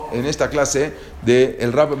en esta clase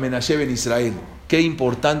del Rab Menashe ben Israel. Qué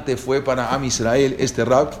importante fue para Am Israel este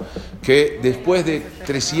Rab, que después de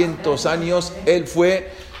 300 años, él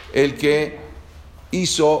fue el que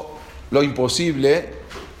hizo lo imposible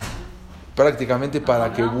prácticamente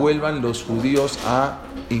para que vuelvan los judíos a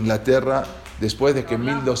Inglaterra, después de que en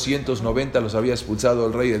 1290 los había expulsado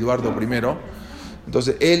el rey Eduardo I.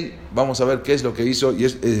 Entonces él, vamos a ver qué es lo que hizo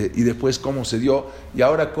y después cómo se dio, y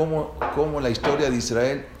ahora cómo la historia de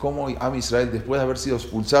Israel, cómo Am Israel, después de haber sido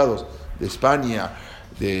expulsados de España,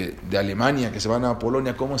 de Alemania, que se van a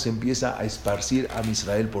Polonia, cómo se empieza a esparcir Am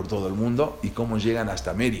Israel por todo el mundo y cómo llegan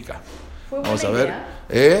hasta América. Vamos a ver.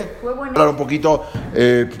 Fue buena. Hablar un poquito,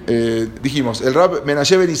 dijimos, el Rab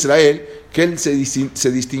Menashe ben Israel, que él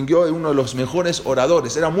se distinguió de uno de los mejores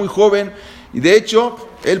oradores, era muy joven y de hecho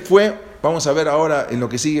él fue, vamos a ver ahora en lo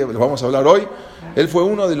que sigue, lo vamos a hablar hoy, él fue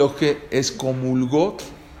uno de los que excomulgó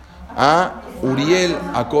a Uriel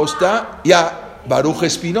Acosta y a Baruj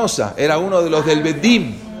Spinoza, era uno de los del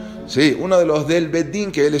Beddín, sí, uno de los del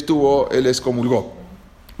Beddín que él excomulgó.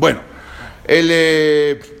 Bueno,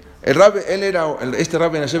 este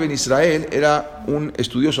Rab Menashe ben Israel era un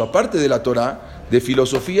estudioso, aparte de la Torá, de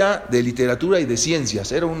filosofía, de literatura y de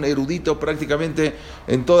ciencias. Era un erudito prácticamente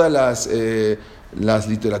en todas las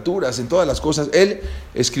literaturas, en todas las cosas. Él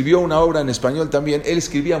escribió una obra en español también. Él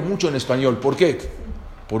escribía mucho en español. ¿Por qué?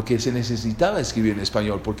 Porque se necesitaba escribir en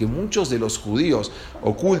español, porque muchos de los judíos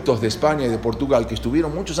ocultos de España y de Portugal, que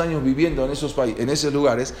estuvieron muchos años viviendo en esos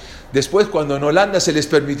lugares, después cuando en Holanda se les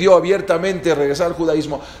permitió abiertamente regresar al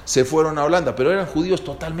judaísmo, se fueron a Holanda, pero eran judíos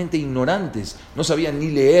totalmente ignorantes, no sabían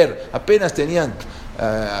ni leer, apenas tenían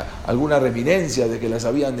alguna reminencia de que les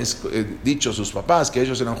habían dicho sus papás que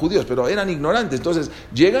ellos eran judíos, pero eran ignorantes. Entonces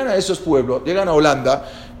llegan a esos pueblos, llegan a Holanda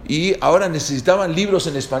y ahora necesitaban libros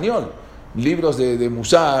en español, libros de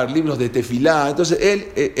Musar, libros de Tefilá. Entonces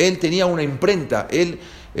él tenía una imprenta, el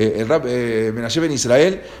Rab Menashe ben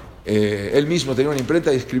Israel, él mismo tenía una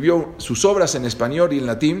imprenta y escribió sus obras en español y en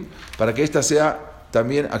latín para que éstas sean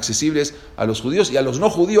también accesibles a los judíos y a los no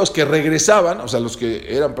judíos que regresaban, o sea, los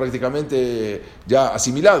que eran prácticamente ya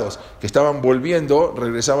asimilados, que estaban volviendo,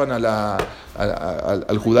 regresaban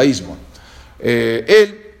al judaísmo.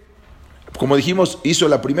 Él, como dijimos, hizo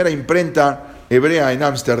la primera imprenta hebrea en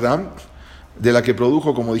Ámsterdam, de la que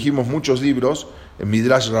produjo, como dijimos, muchos libros,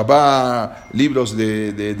 Midrash Rabbah, libros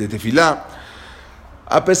de Tefilá.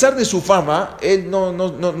 A pesar de su fama, él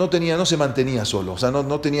no se mantenía solo, o sea,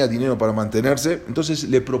 no tenía dinero para mantenerse. Entonces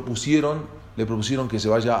le propusieron que se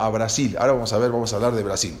vaya a Brasil. Ahora vamos a hablar de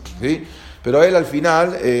Brasil, ¿sí? Pero él al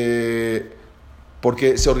final,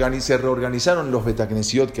 porque se reorganizaron los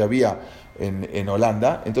Betacnesiot que había en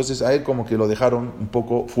Holanda, entonces a él como que lo dejaron un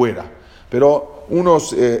poco fuera. Pero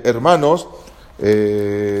unos hermanos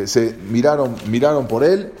se miraron por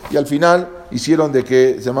él y al final hicieron de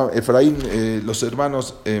que se llama Efraín, los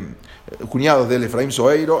hermanos cuñados de él, Efraín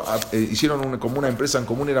Soeiro, hicieron como una empresa en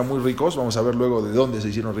común, eran muy ricos, vamos a ver luego de dónde se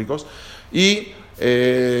hicieron ricos, y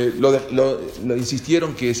lo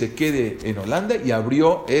insistieron que se quede en Holanda y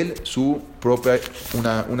abrió él su propia,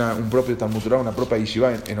 un propio Talmud Torah, una propia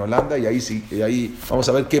yeshiva en Holanda, y ahí vamos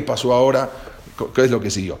a ver qué pasó ahora, qué es lo que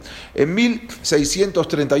siguió. En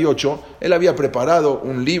 1638 él había preparado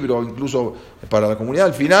un libro incluso para la comunidad,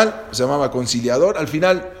 al final se llamaba Conciliador, al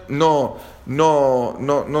final no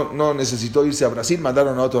necesitó irse a Brasil,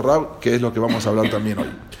 mandaron a otro rab, que es lo que vamos a hablar también hoy.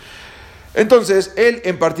 Entonces él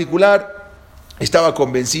en particular estaba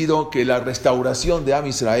convencido que la restauración de Am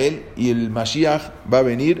Israel y el Mashiach va a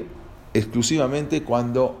venir exclusivamente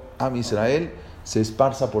cuando Am Israel se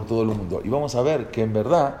esparza por todo el mundo, y vamos a ver que en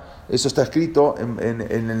verdad eso está escrito en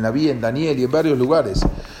el Naví, en Daniel y en varios lugares.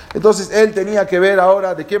 Entonces él tenía que ver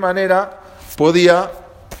ahora de qué manera podía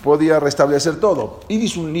restablecer todo. Y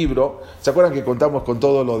hizo un libro. ¿Se acuerdan que contamos con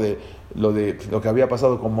todo lo que había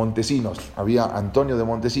pasado con Montesinos? Había Antonio de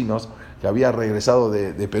Montesinos, que había regresado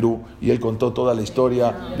de Perú, y él contó toda la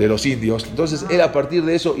historia de los indios. Entonces él a partir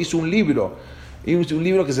de eso hizo un libro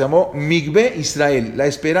que se llamó Migbe Israel, la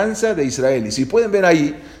esperanza de Israel. Y si pueden ver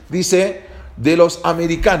ahí, dice de los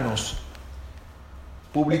americanos,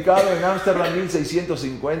 publicado en Ámsterdam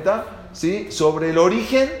 1650, ¿sí? Sobre el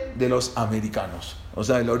origen de los americanos, o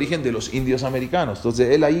sea, el origen de los indios americanos. Entonces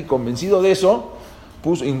él ahí, convencido de eso,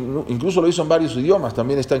 incluso lo hizo en varios idiomas,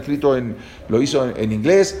 también está escrito lo hizo en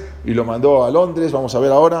inglés y lo mandó a Londres, vamos a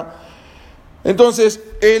ver ahora. Entonces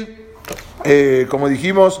él, como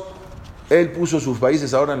dijimos, él puso sus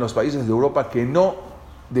países ahora en los países de Europa que no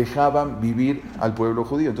dejaban vivir al pueblo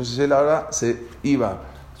judío. Entonces él ahora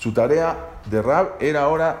su tarea de Rab era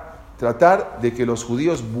ahora tratar de que los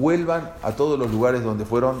judíos vuelvan a todos los lugares donde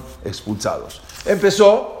fueron expulsados.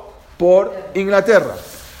 Empezó por Inglaterra.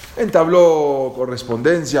 Entabló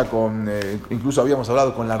correspondencia con, incluso habíamos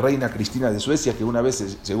hablado con la reina Cristina de Suecia, que una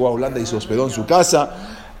vez llegó a Holanda y se hospedó en su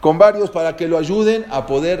casa, con varios para que lo ayuden a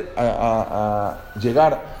poder a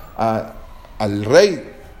llegar al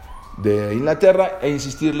rey de Inglaterra e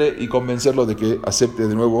insistirle y convencerlo de que acepte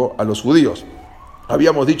de nuevo a los judíos.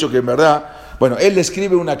 Habíamos dicho que en verdad, bueno, él le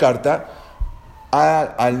escribe una carta.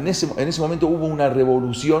 En ese momento hubo una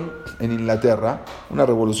revolución en Inglaterra, una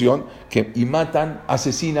revolución y matan,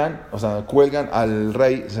 asesinan, o sea, cuelgan al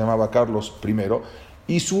rey, se llamaba Carlos I,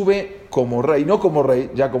 y sube como rey, no como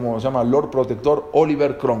rey, ya como se llama Lord Protector,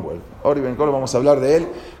 Oliver Cromwell. Oliver Cromwell, vamos a hablar de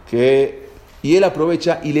él, y él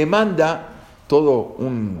aprovecha y le manda todo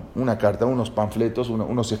una carta, unos panfletos,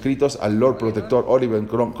 unos escritos al Lord Protector Oliver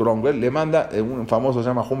Cromwell, le manda un famoso, se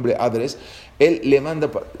llama Humble Address, él le manda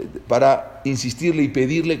para insistirle y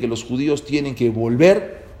pedirle que los judíos tienen que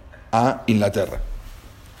volver a Inglaterra.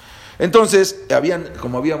 Entonces,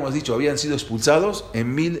 como habíamos dicho, habían sido expulsados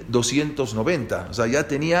en 1290, o sea, ya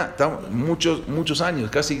tenía muchos años,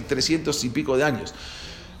 casi 300 y pico de años.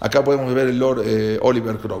 Acá podemos ver el Lord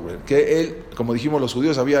Oliver Cromwell, que él, como dijimos, los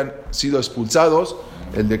judíos habían sido expulsados,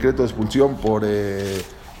 el decreto de expulsión por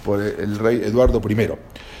el rey Eduardo I.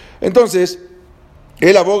 Entonces,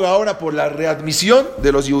 él aboga ahora por la readmisión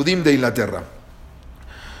de los Yudim de Inglaterra.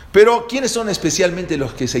 Pero, ¿quiénes son especialmente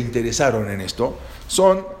los que se interesaron en esto?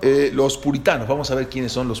 Son los puritanos. Vamos a ver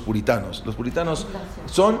quiénes son los puritanos. Los puritanos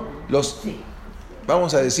son los,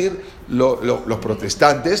 vamos a decir, los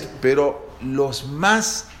protestantes, pero los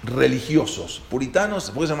más religiosos. Puritanos,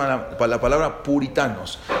 ¿por qué se llama la palabra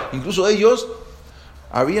puritanos? Incluso ellos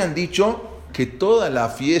habían dicho que toda la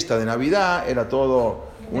fiesta de Navidad era todo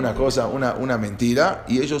una cosa, una mentira,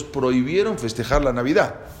 y ellos prohibieron festejar la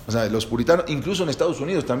Navidad. O sea, los puritanos, incluso en Estados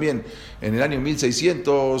Unidos también, en el año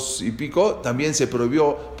 1600 y pico, también se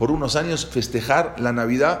prohibió por unos años festejar la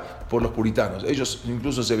Navidad por los puritanos. Ellos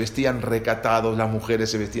incluso se vestían recatados, las mujeres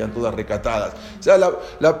se vestían todas recatadas. O sea,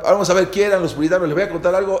 vamos a ver qué eran los puritanos. Les voy a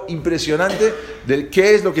contar algo impresionante de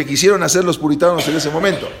qué es lo que quisieron hacer los puritanos en ese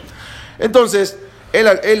momento. Entonces,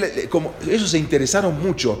 como ellos se interesaron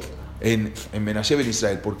mucho en Menashe ben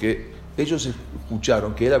Israel, porque ellos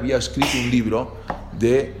escucharon que él había escrito un libro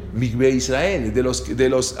de Mikveh Israel, de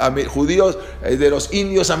los judíos, de los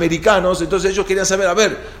indios americanos. Entonces ellos querían saber, a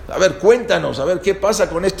ver, cuéntanos, a ver qué pasa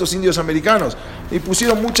con estos indios americanos. Y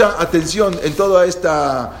pusieron mucha atención en toda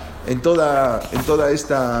esta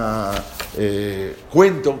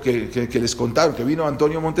cuento que les contaron, que vino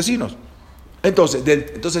Antonio Montesinos.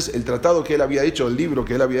 Entonces el tratado que él había hecho, el libro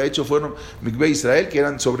que él había hecho, fueron Mikveh Israel, que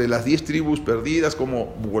eran sobre las 10 tribus perdidas,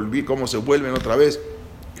 cómo se vuelven otra vez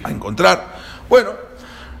a encontrar. Bueno,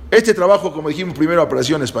 este trabajo, como dijimos, primero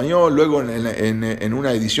apareció en español, luego en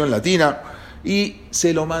una edición latina, y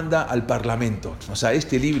se lo manda al Parlamento. O sea,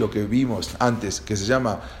 este libro que vimos antes, que se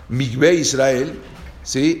llama Mikveh Israel,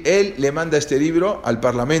 ¿sí? Él le manda este libro al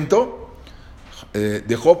Parlamento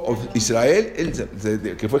de Hope of Israel,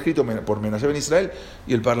 que fue escrito por Menashe ben Israel,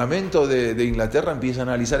 y el Parlamento de Inglaterra empieza a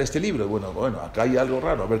analizar este libro. Bueno, acá hay algo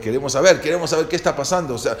raro, queremos saber qué está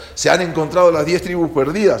pasando. O sea, se han encontrado las 10 tribus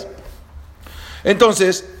perdidas.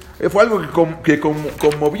 Entonces, fue algo que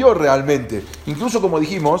conmovió realmente. Incluso, como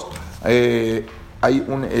dijimos, hay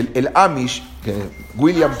el Amish,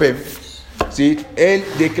 William Penn, ¿sí? Él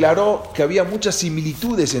declaró que había muchas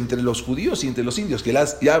similitudes entre los judíos y entre los indios, que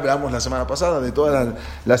ya hablamos la semana pasada de todas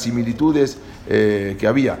las similitudes que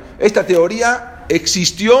había. Esta teoría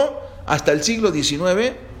existió hasta el siglo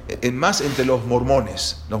XIX, más entre los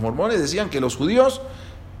mormones. Los mormones decían que los judíos,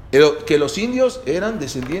 que los indios eran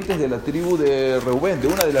descendientes de la tribu de Reubén, de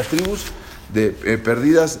una de las tribus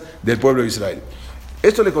perdidas del pueblo de Israel.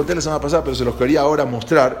 Esto le conté la semana pasada, pero se los quería ahora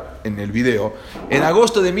mostrar en el video. En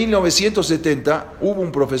agosto de 1970 hubo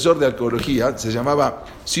un profesor de arqueología, se llamaba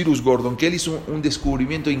Cyrus Gordon, que él hizo un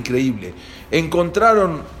descubrimiento increíble.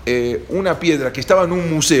 Encontraron una piedra que estaba en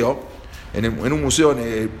un museo, en un museo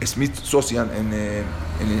en Smithsonian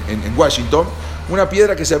en Washington, una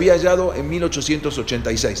piedra que se había hallado en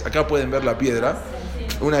 1886. Acá pueden ver la piedra,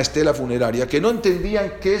 una estela funeraria, que no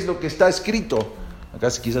entendían qué es lo que está escrito.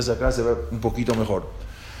 Quizás acá se ve un poquito mejor.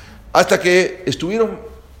 Hasta que estuvieron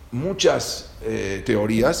muchas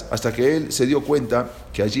teorías, hasta que él se dio cuenta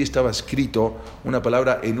que allí estaba escrito una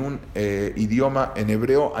palabra en un idioma en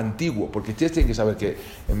hebreo antiguo, porque ustedes tienen que saber que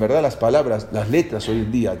en verdad las letras hoy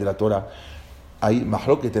en día de la Torah, hay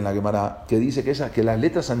mahloket en la Gemara que dice que las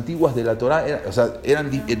letras antiguas de la Torah eran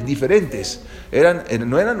diferentes,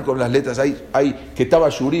 no eran con las letras, hay Ketab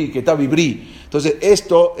Ashuri, Ketab Ibrí. Entonces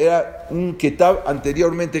esto era un Ketab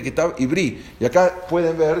anteriormente, Ketab Ibrí, y acá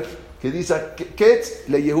pueden ver que dice Ketz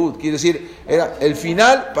le Yehud, quiere decir, era el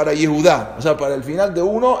final para Yehudá, o sea, para el final de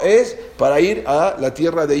uno es para ir a la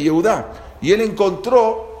tierra de Yehudá. Y él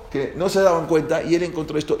encontró, que no se daban cuenta, y él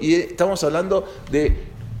encontró esto, y estamos hablando de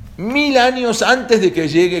 1000 años antes de que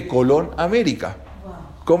llegue Colón a América,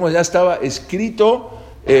 como ya estaba escrito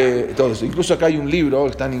todo eso. Incluso acá hay un libro,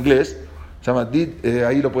 que está en inglés, se llama,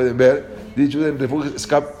 ahí lo pueden ver, Did Judean Refugees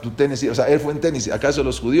Escape to Tennessee? O sea, él fue en Tennessee. ¿Acaso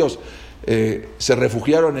los judíos se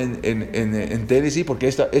refugiaron en Tennessee? Porque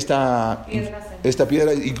esta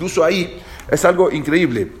piedra, incluso ahí, es algo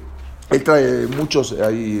increíble. Él trae muchos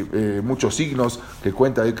signos que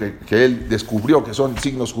cuenta que él descubrió que son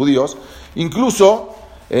signos judíos. Incluso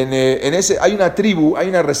hay una tribu, hay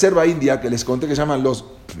una reserva india que les conté que se llaman los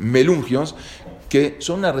melungios, que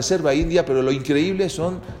son una reserva india, pero lo increíble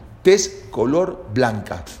son tez color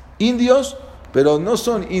blanca. Indios, pero no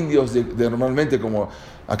son indios de normalmente como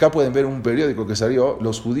acá pueden ver un periódico que salió,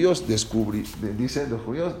 los judíos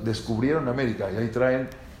descubrieron América, y ahí traen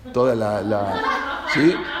toda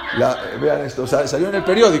vean esto, o sea, salió en el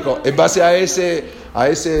periódico en base a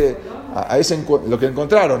lo que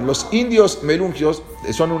encontraron. Los indios melungios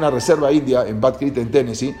son una reserva india en Bad Creek, en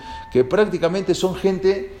Tennessee, que prácticamente son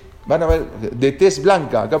gente, van a ver, de tez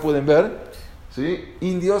blanca, acá pueden ver, ¿sí?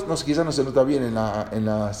 Indios, no sé, quizás no se nota bien en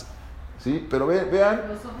las, ¿sí? Pero vean,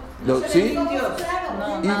 ¿sí?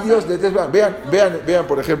 Indios de tez blanca, vean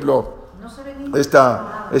por ejemplo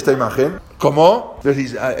esta imagen. ¿Cómo?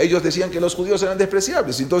 Ellos decían que los judíos eran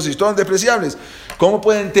despreciables. Entonces, si todos despreciables, ¿cómo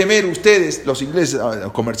pueden temer ustedes, los ingleses,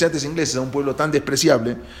 comerciantes ingleses, a un pueblo tan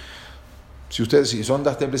despreciable? Si son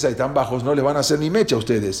tan despreciables, tan bajos, no les van a hacer ni mecha a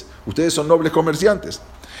ustedes. Ustedes son nobles comerciantes.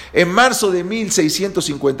 En marzo de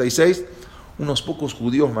 1656, unos pocos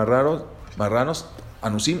judíos marranos,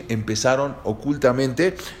 Anusim, empezaron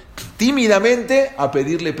ocultamente, tímidamente, a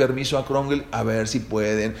pedirle permiso a Cromwell a ver si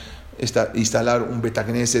pueden instalar un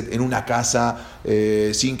Betagneset en una casa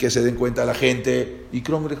sin que se den cuenta la gente. Y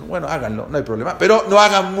Cromwell dijo, bueno, háganlo, no hay problema, pero no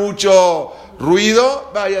hagan mucho ruido,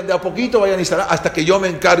 vayan de a poquito, vayan a instalar, hasta que yo me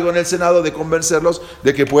encargo en el Senado de convencerlos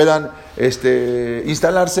de que puedan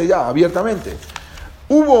instalarse ya abiertamente.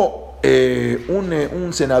 Hubo un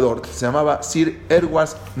senador, se llamaba Sir Edward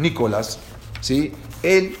Nicholas, ¿sí?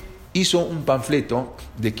 Él hizo un panfleto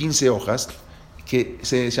de 15 hojas que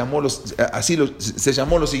se llamó lo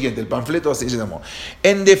siguiente, el panfleto así se llamó: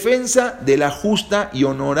 en defensa de la justa y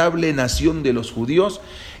honorable nación de los judíos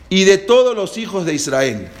y de todos los hijos de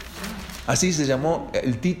Israel. Así se llamó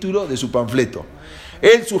el título de su panfleto.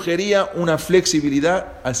 Él sugería una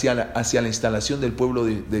flexibilidad hacia la instalación del pueblo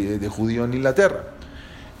de judío en Inglaterra.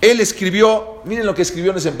 Él escribió, miren lo que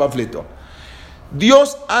escribió en ese panfleto: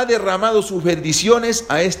 Dios ha derramado sus bendiciones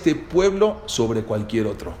a este pueblo sobre cualquier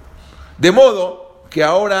otro. De modo que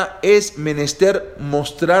ahora es menester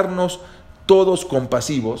mostrarnos todos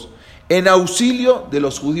compasivos en auxilio de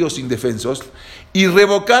los judíos indefensos y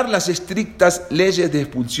revocar las estrictas leyes de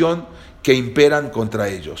expulsión que imperan contra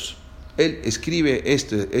ellos. Él escribe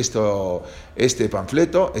este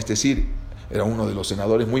panfleto, es decir, era uno de los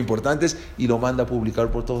senadores muy importantes, y lo manda a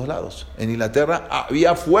publicar por todos lados. En Inglaterra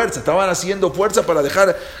había fuerza, estaban haciendo fuerza para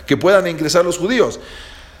dejar que puedan ingresar los judíos.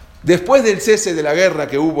 Después del cese de la guerra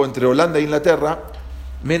que hubo entre Holanda e Inglaterra,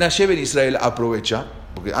 Menashe ben Israel aprovecha,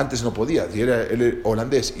 porque antes no podía, si era él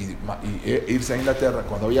holandés, y irse a Inglaterra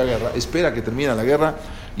cuando había guerra, espera que termine la guerra,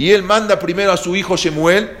 y él manda primero a su hijo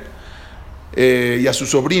Shemuel y a su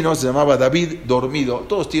sobrino, se llamaba David Dormido,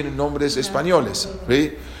 todos tienen nombres españoles,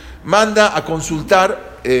 ¿sí? Manda a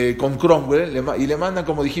consultar con Cromwell y le mandan,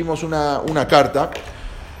 como dijimos, una carta.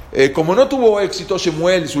 Como no tuvo éxito,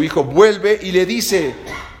 Shemuel, su hijo, vuelve y le dice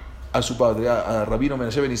a su padre, a Rabino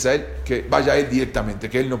Menashe ben Israel, que vaya él directamente,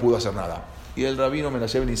 que él no pudo hacer nada. Y el Rabino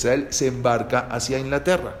Menashe ben Israel se embarca hacia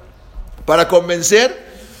Inglaterra para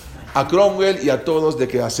convencer a Cromwell y a todos de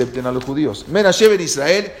que acepten a los judíos. Menashe ben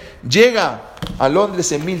Israel llega a Londres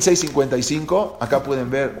en 1655. Acá pueden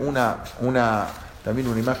ver también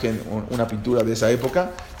una imagen, una pintura de esa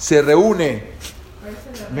época. Se reúne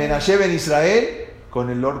Menashe ben Israel con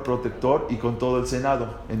el Lord Protector y con todo el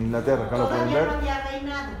Senado en Inglaterra. Acá lo pueden ver.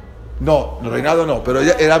 No, reinado no, pero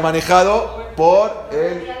era manejado por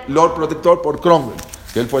el Lord Protector, por Cromwell,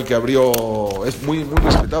 que él fue el que abrió. Es muy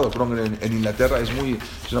respetado Cromwell en Inglaterra, es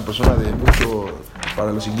una persona de mucho,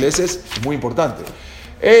 para los ingleses, muy importante.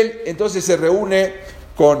 Él entonces se reúne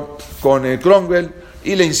con Cromwell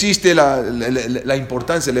y le insiste la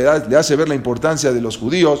importancia, le hace ver la importancia de los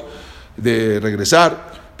judíos, de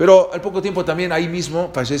regresar. Pero al poco tiempo también ahí mismo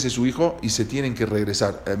fallece su hijo y se tienen que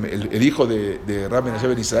regresar. El hijo de Rabbi Menashe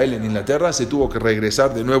ben Israel en Inglaterra se tuvo que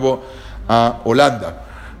regresar de nuevo a Holanda.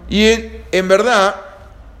 Y en verdad,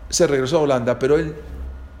 se regresó a Holanda, pero él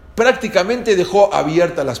prácticamente dejó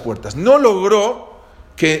abiertas las puertas. No logró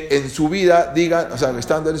que en su vida digan, o sea,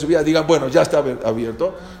 estando en su vida digan, bueno, ya está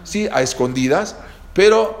abierto, sí, a escondidas,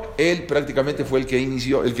 pero él prácticamente fue el que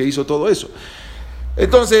hizo todo eso.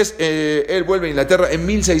 Entonces, él vuelve a Inglaterra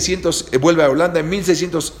vuelve a Holanda en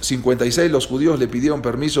 1656. Los judíos le pidieron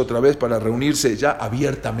permiso otra vez para reunirse ya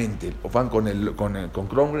abiertamente. O van con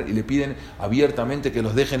Cromwell y le piden abiertamente que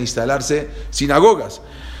los dejen instalarse sinagogas.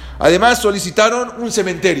 Además, solicitaron un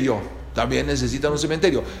cementerio. También necesitan un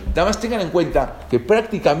cementerio. Nada más tengan en cuenta que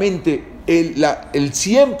prácticamente el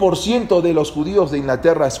 100% de los judíos de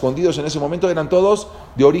Inglaterra escondidos en ese momento eran todos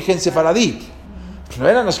de origen sefaradí. No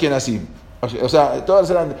eran ashkenazim. O sea,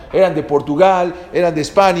 todas eran de Portugal, eran de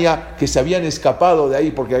España, que se habían escapado de ahí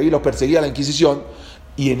porque ahí los perseguía la Inquisición.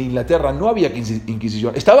 Y en Inglaterra no había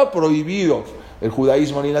Inquisición. Estaba prohibido el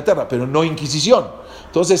judaísmo en Inglaterra, pero no Inquisición.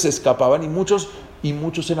 Entonces se escapaban y muchos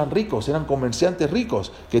eran ricos, eran comerciantes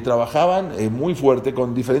ricos que trabajaban muy fuerte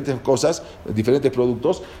con diferentes cosas, diferentes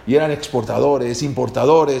productos, y eran exportadores,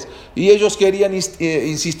 importadores, y ellos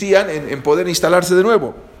insistían en poder instalarse de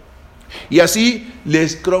nuevo. Y así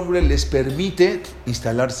Cromwell les permite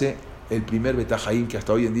instalarse el primer Bet Haim, que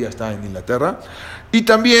hasta hoy en día está en Inglaterra, y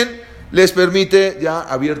también les permite ya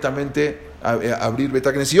abiertamente abrir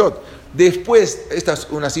Bet Knesiot. Después, esta es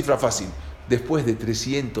una cifra fácil, después de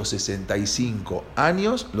 365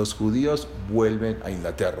 años, los judíos vuelven a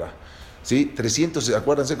Inglaterra. ¿Sí?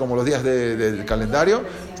 Acuérdense como los días del calendario,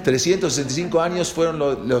 365 años fueron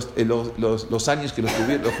los años que los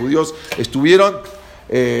judíos estuvieron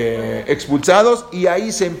expulsados, y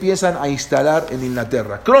ahí se empiezan a instalar en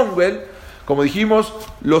Inglaterra. Cromwell, como dijimos,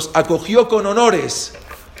 los acogió con honores,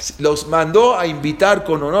 los mandó a invitar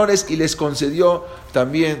con honores y les concedió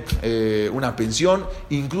también una pensión.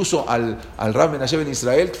 Incluso al Rab Menashe ben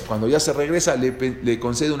Israel, cuando ya se regresa, le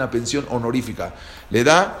concede una pensión honorífica. Le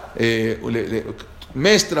da,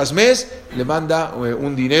 mes tras mes, le manda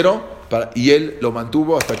un dinero y él lo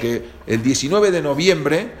mantuvo hasta que el 19 de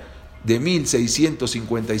noviembre de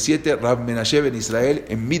 1657, Rab Menashe ben Israel,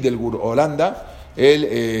 en Middelburg, Holanda,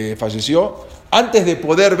 él falleció antes de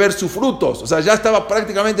poder ver sus frutos. O sea, ya estaba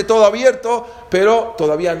prácticamente todo abierto, pero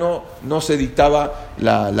todavía no se dictaba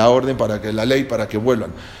la orden, la ley para que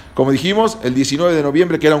vuelvan. Como dijimos, el 19 de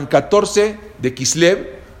noviembre, que era un 14 de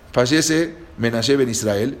Kislev, fallece Menashe ben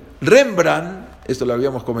Israel. Rembrandt, esto lo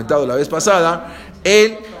habíamos comentado la vez pasada,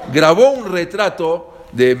 él grabó un retrato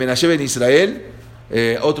de Menashe ben Israel.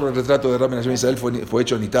 Otro retrato de Rab Menashe ben Israel fue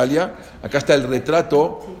hecho en Italia. Acá está el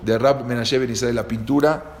retrato de Rab Menashe ben Israel, la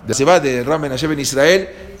pintura de Rab Menashe ben Israel.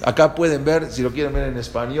 Acá pueden ver, si lo quieren ver en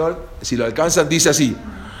español, si lo alcanzan, dice así: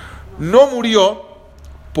 no murió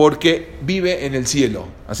porque vive en el cielo,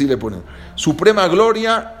 así le ponen, suprema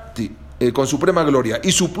gloria, con suprema gloria,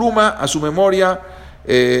 y su pluma a su memoria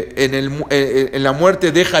en la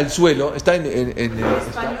muerte deja el suelo. Está en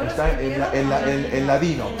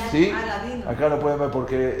ladino, ¿sí? Acá lo pueden ver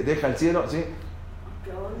porque deja el cielo, ¿sí?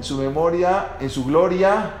 Su memoria, en su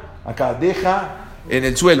gloria, acá deja en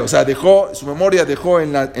el suelo, o sea, su memoria dejó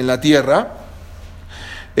en la tierra.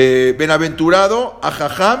 Benaventurado a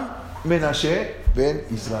Jajam Menashe ben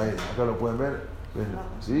Israel, acá lo pueden ver,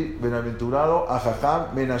 ¿sí? Benaventurado a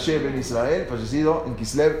Jajam Menashe ben Israel, fallecido en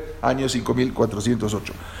Kislev, año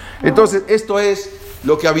 5408. Entonces, esto es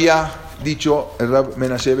lo que había dicho el Rab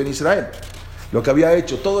Menashe ben Israel, lo que había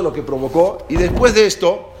hecho, todo lo que provocó. Y después de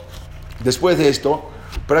esto,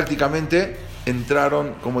 prácticamente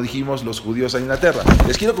entraron, como dijimos, los judíos a Inglaterra.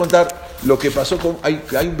 Les quiero contar lo que pasó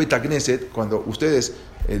hay un Bet Knesset, cuando ustedes,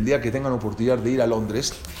 el día que tengan oportunidad de ir a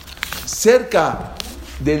Londres, cerca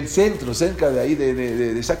del centro, cerca de ahí,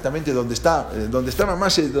 de exactamente donde está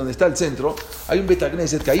el centro, hay un Bet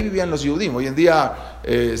Knesset, que ahí vivían los Judíos. Hoy en día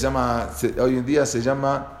se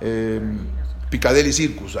llama Piccadilly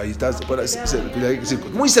Circus, ahí está,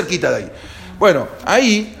 muy cerquita de ahí. Bueno,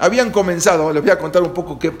 ahí habían comenzado, les voy a contar un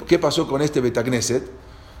poco qué pasó con este Bet Knesset.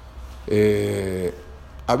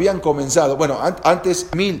 Habían comenzado, antes,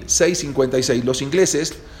 1656, los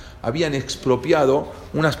ingleses habían expropiado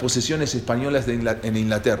unas posesiones españolas en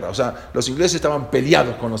Inglaterra. O sea, los ingleses estaban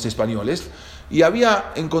peleados con los españoles y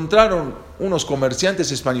encontraron unos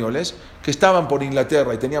comerciantes españoles que estaban por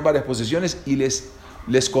Inglaterra y tenían varias posesiones y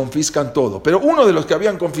les confiscan todo. Pero uno de los que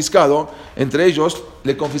habían confiscado, entre ellos,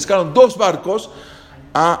 le confiscaron 2 barcos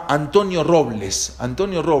a Antonio Robles.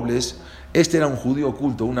 Antonio Robles, este era un judío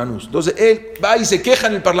oculto, un anús. Entonces él va y se queja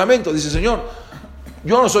en el Parlamento, dice: señor,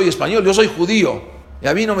 yo no soy español, yo soy judío, y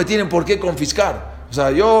a mí no me tienen por qué confiscar. O sea,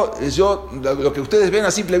 lo que ustedes ven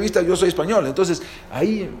a simple vista, yo soy español. Entonces,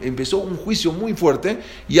 ahí empezó un juicio muy fuerte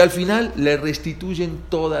y al final le restituyen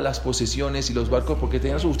todas las posesiones y los barcos porque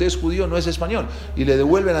tenían razón, usted es judío, no es español. Y le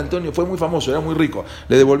devuelven a Antonio, fue muy famoso, era muy rico.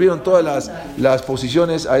 Le devolvieron todas las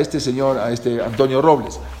posiciones a este señor, a este Antonio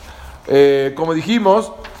Robles. Como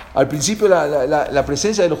dijimos, al principio la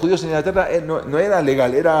presencia de los judíos en Inglaterra no era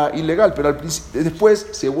legal, era ilegal, pero después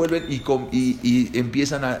se vuelven y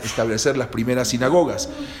empiezan a establecer las primeras sinagogas.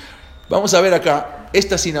 Vamos a ver acá,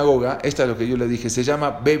 esta sinagoga, esta es lo que yo le dije, se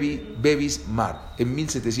llama Bevis Mar. En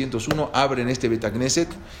 1701 abren este Betagneset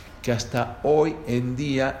que hasta hoy en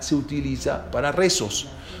día se utiliza para rezos.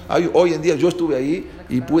 Hoy en día yo estuve ahí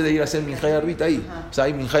y pude ir a hacer Minjay Arbit ahí. O sea,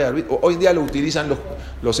 hay Minjay Arbit. Hoy en día lo utilizan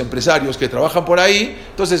los empresarios que trabajan por ahí.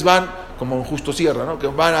 Entonces van, como en Justo Sierra, ¿no? Que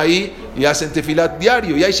van ahí y hacen tefilat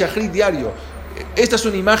diario y hay shachrit diario. Esta es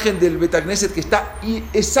una imagen del Betagneset que está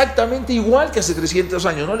exactamente igual que hace 300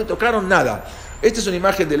 años. No le tocaron nada. Esta es una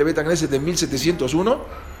imagen del Betagneset de 1701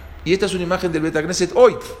 y esta es una imagen del Betagneset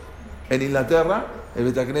hoy. En Inglaterra, el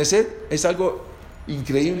Betagneset es algo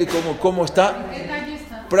increíble cómo está.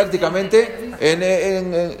 Prácticamente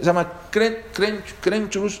se llama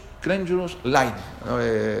Crenchurus Line.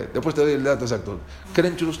 Después te doy el dato exacto.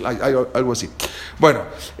 Crenchurus Line, algo así. Bueno,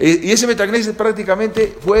 y ese Betagneset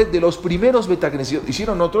prácticamente fue de los primeros Betagnesiot.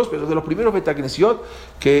 Hicieron otros, pero de los primeros Betagnesiot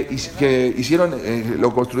que hicieron,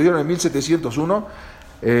 lo construyeron en 1701.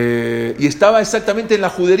 Y estaba exactamente en la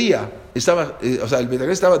judería. O sea, el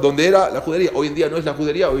Betagneset estaba donde era la judería. Hoy en día no es la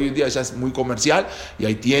judería, hoy en día ya es muy comercial y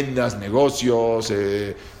hay tiendas, negocios.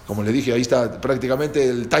 Como le dije, ahí está prácticamente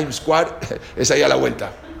el Times Square, es ahí a la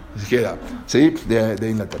vuelta. Se queda, ¿sí? De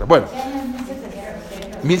Inglaterra. Bueno,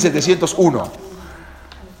 1701.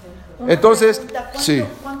 Entonces, sí,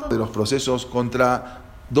 de los procesos contra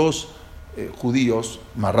dos judíos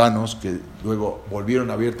marranos que luego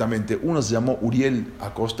volvieron abiertamente. Uno se llamó Uriel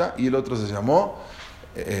Acosta y el otro se llamó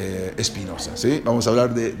Spinoza, ¿sí? Vamos a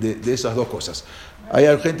hablar de esas dos cosas. Hay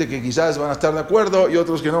gente que quizás van a estar de acuerdo y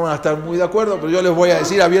otros que no van a estar muy de acuerdo, pero yo les voy a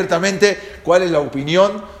decir abiertamente cuál es la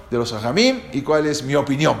opinión de los Jajamim y cuál es mi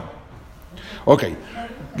opinión. Ok,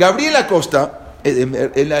 Gabriel Acosta,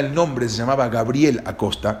 el nombre se llamaba Gabriel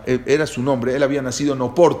Acosta, era su nombre, él había nacido en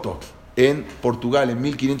Oporto, en Portugal, en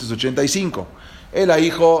 1585. Él era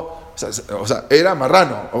hijo, o sea, era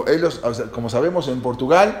marrano. Como sabemos, en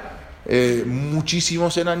Portugal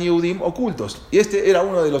muchísimos eran Yehudim ocultos. Y este era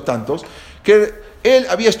uno de los tantos que él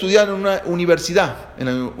había estudiado en una universidad, en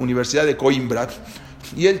la Universidad de Coimbra,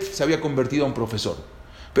 y él se había convertido en profesor.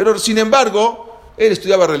 Pero, sin embargo, él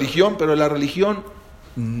estudiaba religión, pero la religión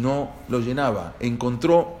no lo llenaba.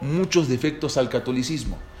 Encontró muchos defectos al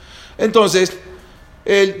catolicismo. Entonces,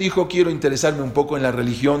 él dijo, quiero interesarme un poco en la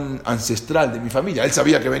religión ancestral de mi familia. Él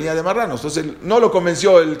sabía que venía de marranos, entonces no lo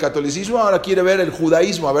convenció el catolicismo, ahora quiere ver el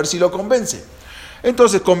judaísmo, a ver si lo convence.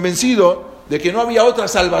 Entonces, convencido de que no había otra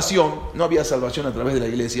salvación, no había salvación a través de la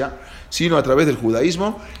iglesia, sino a través del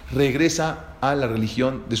judaísmo, regresa a la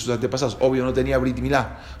religión de sus antepasados. Obvio, no tenía Brit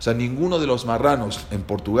Milá. O sea, ninguno de los marranos en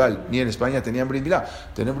Portugal ni en España tenían Brit Milá.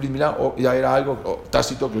 Tener Brit Milá ya era algo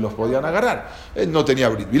tácito que los podían agarrar. Él no tenía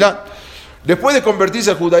Brit Milá. Después de convertirse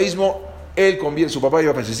al judaísmo, su papá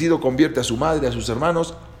había fallecido, convierte a su madre, a sus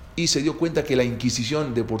hermanos, y se dio cuenta que la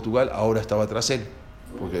Inquisición de Portugal ahora estaba tras él.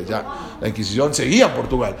 Porque ya la Inquisición seguía en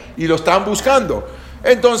Portugal y lo estaban buscando.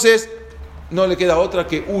 Entonces, no le queda otra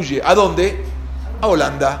que huye. ¿A dónde? A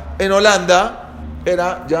Holanda. En Holanda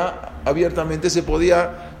ya abiertamente se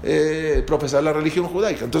podía profesar la religión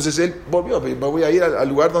judaica. Entonces él volvió, me voy a ir al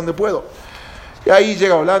lugar donde puedo. Y ahí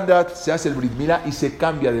llega a Holanda, se hace el Brit Milá y se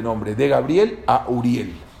cambia de nombre, de Gabriel a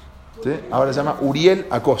Uriel. ¿Sí? Ahora se llama Uriel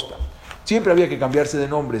Acosta. Siempre había que cambiarse de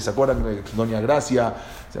nombre, ¿se acuerdan? Doña Gracia,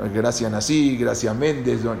 Gracia Nací, Gracia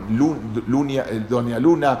Méndez, Doña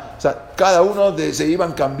Luna. O sea, cada uno se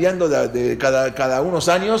iban cambiando, cada unos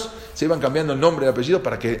años se iban cambiando el nombre y el apellido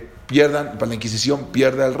para que para la Inquisición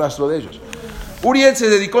pierda el rastro de ellos. Uriel se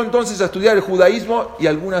dedicó entonces a estudiar el judaísmo y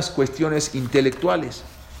algunas cuestiones intelectuales.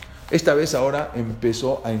 Esta vez ahora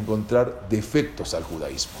empezó a encontrar defectos al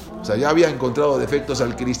judaísmo. O sea, ya había encontrado defectos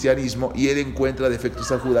al cristianismo y él encuentra defectos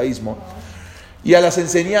al judaísmo y a las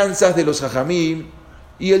enseñanzas de los jajamim,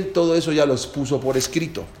 y él todo eso ya los puso por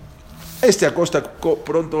escrito. Acosta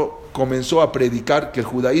pronto comenzó a predicar que el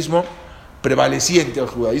judaísmo prevaleciente, el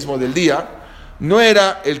judaísmo del día, no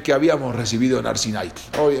era el que habíamos recibido en Har Sinai.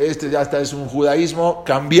 Hoy ya es un judaísmo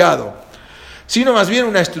cambiado, sino más bien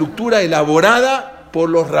una estructura elaborada por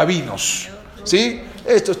los rabinos, ¿sí?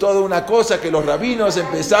 Esto es toda una cosa que los rabinos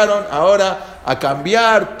empezaron ahora a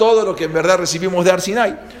cambiar todo lo que en verdad recibimos de Har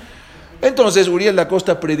Sinai. Entonces Uriel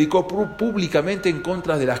Acosta predicó públicamente en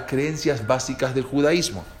contra de las creencias básicas del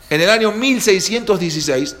judaísmo. En el año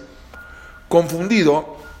 1616,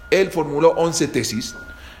 confundido, él formuló 11 tesis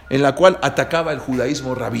en la cual atacaba el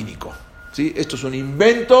judaísmo rabínico. ¿Sí? Esto es un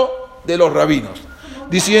invento de los rabinos,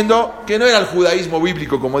 diciendo que no era el judaísmo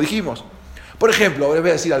bíblico como dijimos. Por ejemplo, ahora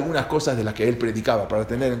voy a decir algunas cosas de las que él predicaba para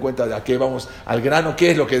tener en cuenta de a qué vamos al grano,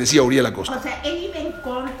 qué es lo que decía Uriel Acosta. O sea, él iba en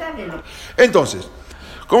contra de lo... Entonces,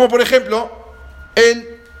 como por ejemplo,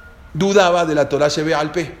 él dudaba de la Torá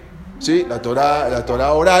Shebe'al Peh, ¿sí? La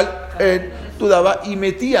Torá oral, él dudaba y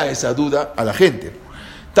metía esa duda a la gente.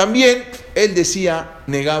 También él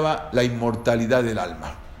negaba la inmortalidad del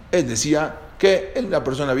alma. Él decía que la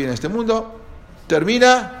persona viene a este mundo,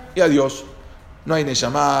 termina y adiós. No hay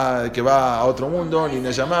Neshama que va a otro mundo, ni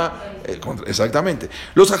Neshama. Exactamente.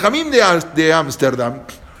 Los Jajamim de Ámsterdam,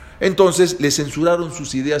 entonces, le censuraron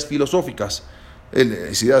sus ideas filosóficas,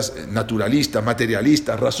 ideas naturalistas,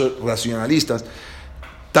 materialistas, racionalistas,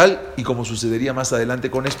 tal y como sucedería más adelante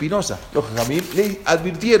con Spinoza. Los Jajamim le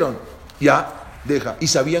advirtieron, ya, deja, y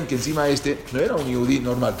sabían que encima no era un yudí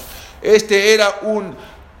normal. Era un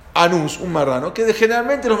anus, un marrano, que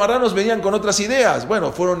generalmente los marranos venían con otras ideas.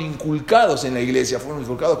 Bueno, fueron inculcados en la iglesia, fueron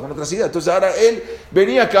inculcados con otras ideas. Entonces ahora él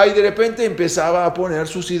venía acá y de repente empezaba a poner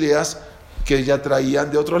sus ideas que ya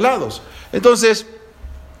traían de otros lados. Entonces,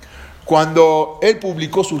 cuando él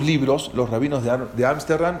publicó sus libros, los rabinos de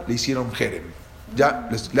Ámsterdam le hicieron jerem. Ya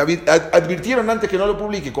le advirtieron antes que no lo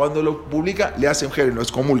publique. Cuando lo publica, le hacen jerem, lo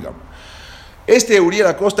excomulgan. Uriel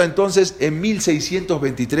Acosta, entonces, en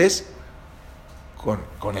 1623,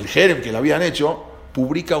 con el jerem que le habían hecho,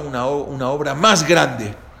 publica una obra más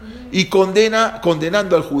grande y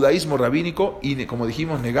condenando al judaísmo rabínico y, como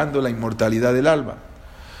dijimos, negando la inmortalidad del alma.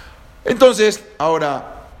 Entonces,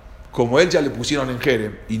 ahora, como él ya le pusieron en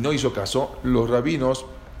jerem y no hizo caso, los rabinos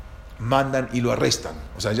mandan y lo arrestan.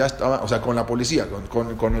 O sea, ya estaba, con la policía,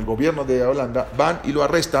 con el gobierno de Holanda, van y lo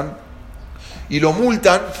arrestan y lo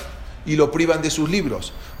multan y lo privan de sus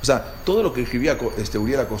libros. O sea, todo lo que escribía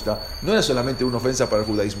Uriel Acosta no era solamente una ofensa para el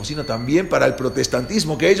judaísmo, sino también para el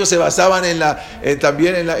protestantismo, que ellos se basaban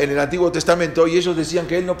también en el Antiguo Testamento, y ellos decían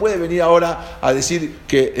que él no puede venir ahora a decir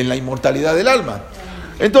que en la inmortalidad del alma.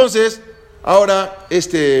 Entonces, ahora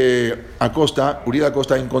Uriel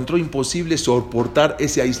Acosta encontró imposible soportar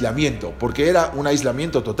ese aislamiento, porque era un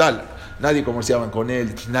aislamiento total. Nadie comerciaba con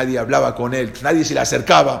él, nadie hablaba con él, nadie se le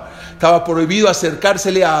acercaba. Estaba prohibido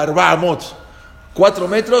acercársele a Arba Amot. 4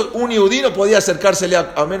 metros, un yudí no podía acercársele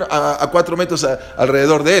a 4 metros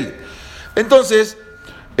alrededor de él. Entonces,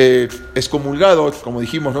 excomulgado, como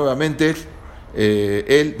dijimos nuevamente,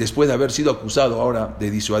 él, después de haber sido acusado ahora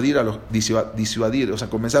de disuadir, o sea,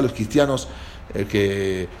 convencer a los cristianos,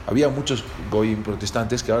 que había muchos goyim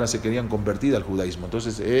protestantes que ahora se querían convertir al judaísmo.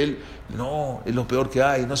 Entonces él, no, es lo peor que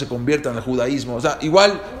hay, no se conviertan al judaísmo. O sea,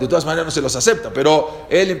 igual, de todas maneras no se los acepta, pero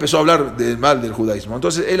él empezó a hablar mal del judaísmo.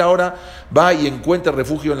 Entonces él ahora va y encuentra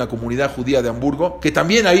refugio en la comunidad judía de Hamburgo, que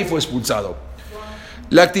también ahí fue expulsado.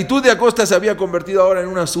 La actitud de Acosta se había convertido ahora en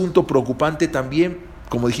un asunto preocupante también,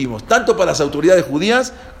 como dijimos, tanto para las autoridades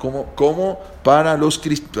judías como para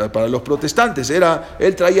los protestantes.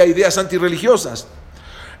 Él traía ideas antirreligiosas.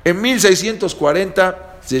 En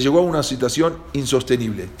 1640 se llegó a una situación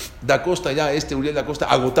insostenible. Uriel Acosta,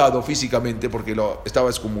 agotado físicamente porque estaba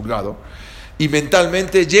excomulgado, y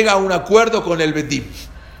mentalmente llega a un acuerdo con el Bedim.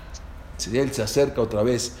 Él se acerca otra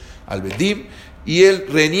vez al Bedim y él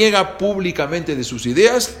reniega públicamente de sus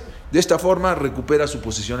ideas. De esta forma recupera su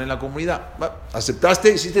posición en la comunidad.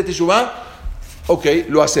 ¿Aceptaste? ¿Hiciste teshuvá? Ok,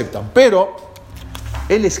 lo aceptan. Pero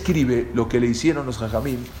él escribe lo que le hicieron los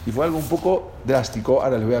jajamim, y fue algo un poco drástico,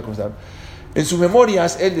 ahora les voy a contar. En sus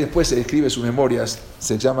memorias, él después escribe sus memorias,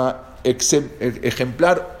 se llama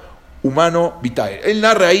Ejemplar Humano Vitae. Él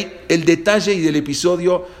narra ahí el detalle y del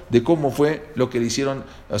episodio de cómo fue lo que le hicieron,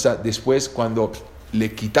 o sea, después cuando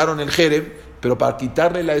le quitaron el jerem, pero para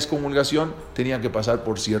quitarle la excomulgación tenían que pasar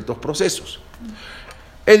por ciertos procesos.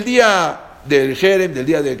 El día del jerem, del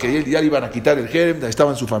día de que ya le iban a quitar el jerem,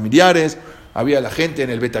 estaban sus familiares, había la gente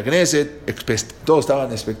en el Bet Knesset, todos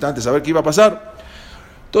estaban expectantes a ver qué iba a pasar.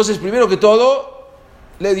 Entonces, primero que todo,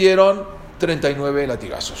 le dieron 39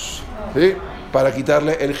 latigazos. ¿Sí? Para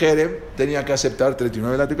quitarle el jerem tenía que aceptar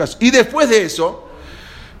 39 latigazos. Y después de eso,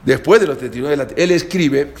 después de los 39 latigazos, él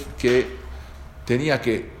escribe que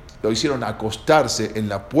lo hicieron acostarse en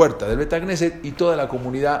la puerta del Bet Knesset y toda la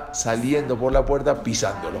comunidad saliendo por la puerta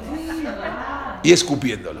pisándolo y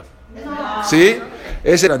escupiéndolo. ¿Sí?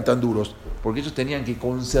 Esos eran tan duros, porque ellos tenían que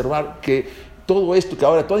conservar que todo esto que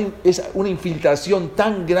ahora es una infiltración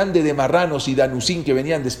tan grande de marranos y danusín que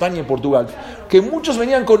venían de España y Portugal, que muchos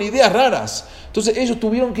venían con ideas raras. Entonces ellos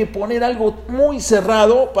tuvieron que poner algo muy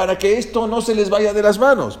cerrado para que esto no se les vaya de las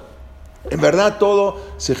manos. En verdad todo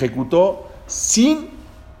se ejecutó sin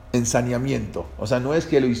ensañamiento. O sea, no es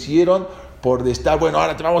que lo hicieron por estar, bueno,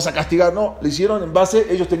 ahora te vamos a castigar. No, lo hicieron en base,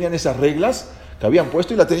 ellos tenían esas reglas que habían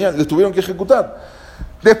puesto y les tuvieron que ejecutar.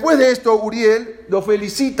 Después de esto, Uriel lo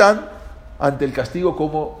felicitan ante el castigo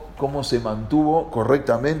cómo se mantuvo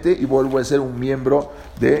correctamente y vuelve a ser un miembro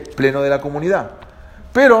pleno de la comunidad.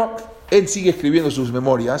 Pero él sigue escribiendo sus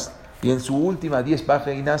memorias y en sus últimas 10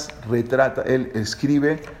 páginas él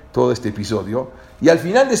escribe todo este episodio. Y al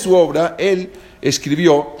final de su obra, él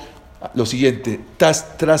escribió lo siguiente: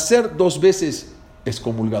 tras ser 2 veces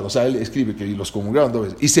excomulgado, o sea, él escribe que los excomulgaron 2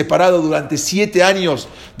 veces, y separado durante 7 años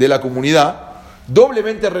de la comunidad,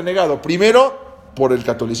 doblemente renegado, primero por el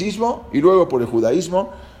catolicismo y luego por el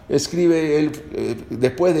judaísmo, escribe él,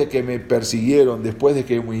 después de que me persiguieron, después de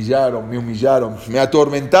que me humillaron, me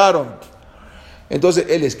atormentaron. Entonces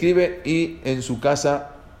él escribe y en su casa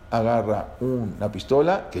agarra una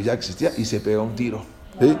pistola que ya existía y se pega un tiro.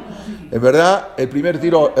 ¿Sí? En verdad, el primer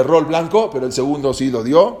tiro erró el blanco, pero el segundo sí lo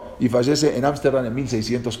dio y fallece en Ámsterdam en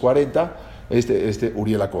 1640,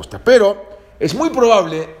 Uriel Acosta. Pero es muy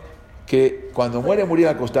probable que cuando muere Uriel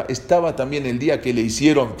Acosta, estaba también el día que le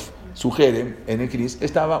hicieron su jerem en el Cris,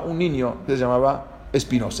 estaba un niño que se llamaba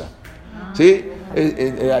Spinoza. ¿Sí?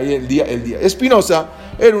 Ahí el día. Spinoza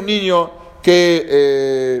era un niño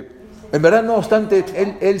que, en verdad, no obstante,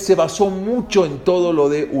 él se basó mucho en todo lo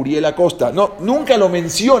de Uriel Acosta. No, nunca lo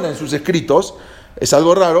menciona en sus escritos, es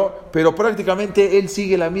algo raro, pero prácticamente él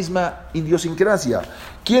sigue la misma idiosincrasia.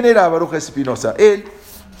 ¿Quién era Baruj Spinoza? Él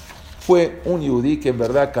fue un yudí que en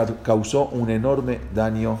verdad causó un enorme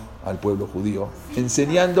daño al pueblo judío,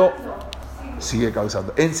 enseñando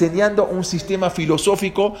un sistema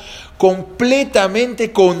filosófico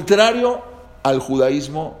completamente contrario al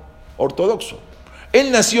judaísmo ortodoxo.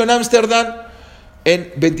 Él nació en Ámsterdam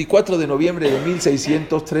en 24 de noviembre de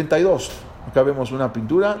 1632. Acá vemos una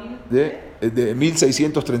pintura de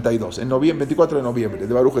 1632, 24 de noviembre,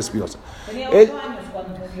 de Baruj Spinoza. Tenía 8 años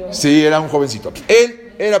cuando murió. Sí, era un jovencito.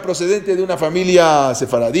 Él era procedente de una familia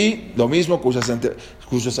sefaradí, lo mismo,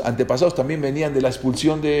 cuyos antepasados también venían de la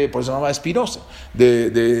expulsión por eso se llamaba Spinoza,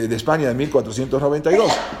 de España de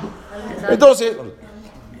 1492. Entonces,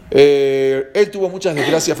 él tuvo muchas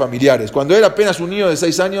desgracias familiares. Cuando era apenas un niño de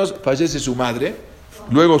 6 años, fallece su madre,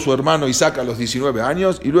 luego su hermano Isaac a los 19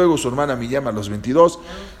 años, y luego su hermana Miriam a los 22,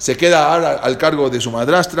 se queda al cargo de su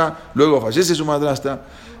madrastra, luego fallece su madrastra.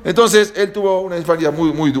 Entonces, él tuvo una infancia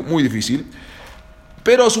muy, muy, muy difícil.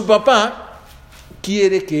 Pero su papá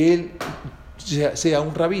quiere que él sea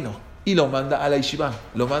un rabino y lo manda a la yeshiva,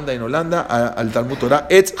 lo manda en Holanda al Talmud Torah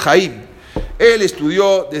Etz Haim. Él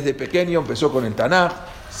estudió desde pequeño, empezó con el Tanaj,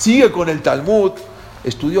 sigue con el Talmud,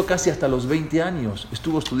 estudió casi hasta los 20 años,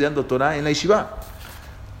 estuvo estudiando Torah en la yeshiva.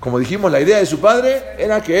 Como dijimos, la idea de su padre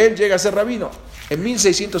era que él llegue a ser rabino. En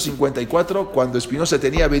 1654, cuando Spinoza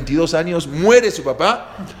tenía 22 años, muere su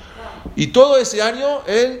papá. Y todo ese año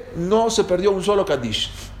él no se perdió un solo Kaddish.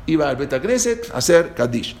 Iba al Bet Knesset a hacer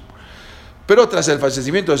Kaddish. Pero tras el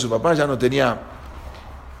fallecimiento de su papá ya no tenía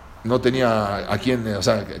a quien,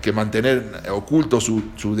 que mantener oculto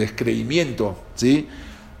su descreimiento, ¿sí?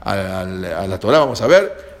 a la Torah. Vamos a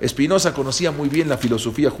ver. Spinoza conocía muy bien la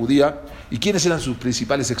filosofía judía. ¿Y quiénes eran sus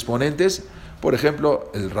principales exponentes? Por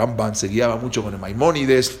ejemplo, el Rambam se guiaba mucho con el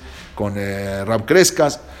Maimónides, con Rab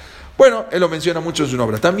Crescas. Bueno, él lo menciona mucho en su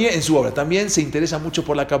obra. También se interesa mucho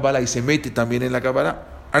por la Kabbalah y se mete también en la Kabbalah.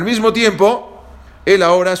 Al mismo tiempo, él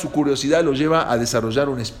ahora, su curiosidad lo lleva a desarrollar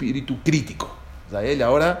un espíritu crítico. O sea, él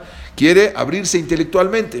ahora quiere abrirse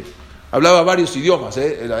intelectualmente. Hablaba varios idiomas,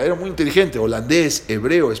 era muy inteligente: holandés,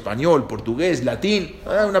 hebreo, español, portugués, latín.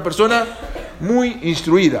 Era una persona muy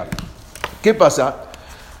instruida. ¿Qué pasa?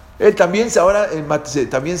 Él también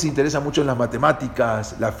también se interesa mucho en las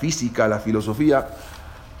matemáticas, la física, la filosofía.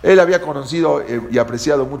 Él había conocido y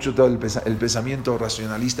apreciado mucho todo el pensamiento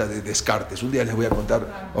racionalista de Descartes. Un día les voy a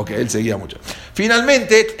contar, él seguía mucho.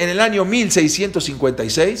 Finalmente, en el año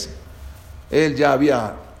 1656, él ya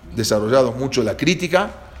había desarrollado mucho la crítica.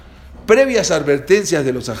 Previas advertencias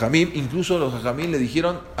de los Jajamim, incluso los Jajamim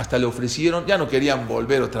le ofrecieron, ya no querían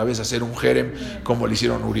volver otra vez a hacer un jerem como le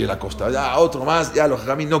hicieron a Uriel Acosta. Ya otro más, ya los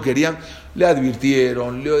Jajamim no querían, le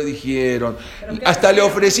advirtieron, le dijeron, hasta le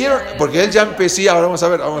ofrecieron, porque él ya empecía, ahora vamos a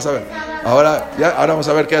ver. Ahora vamos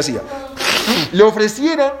a ver qué hacía. Le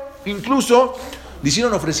ofrecieron, incluso le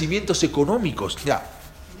hicieron ofrecimientos económicos. Ya,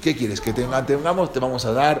 ¿Qué quieres? Que te mantengamos, te vamos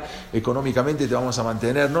a dar, económicamente te vamos a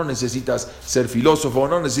mantener, no necesitas ser filósofo,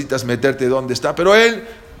 no necesitas meterte donde está, pero él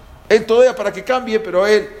todavía para que cambie, pero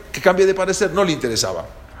él, que cambie de parecer, no le interesaba.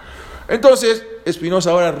 Entonces,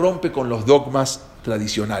 Spinoza ahora rompe con los dogmas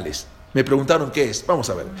tradicionales. Me preguntaron qué es, vamos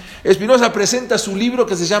a ver. Spinoza presenta su libro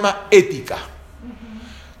que se llama Ética.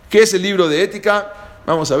 ¿Qué es el libro de Ética?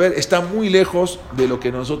 Vamos a ver, está muy lejos de lo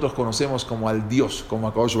que nosotros conocemos como al Dios, como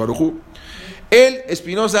Acosta Y Baruj. Él,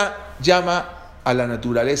 Spinoza, llama a la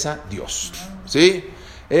naturaleza Dios, ¿sí?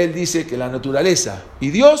 Él dice que la naturaleza y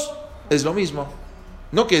Dios es lo mismo.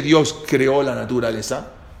 No que Dios creó la naturaleza,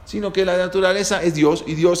 sino que la naturaleza es Dios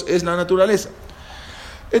y Dios es la naturaleza.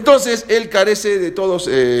 Entonces, él carece de todos,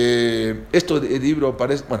 esto del libro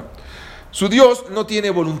parece, bueno, su Dios no tiene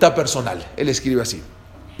voluntad personal, él escribe así,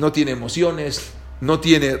 no tiene emociones, no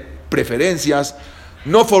tiene preferencias,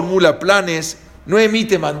 no formula planes, no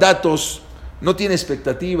emite mandatos, no tiene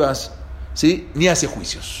expectativas, ¿sí? Ni hace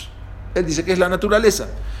juicios. Él dice que es la naturaleza.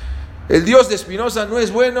 El Dios de Spinoza no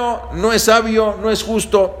es bueno, no es sabio, no es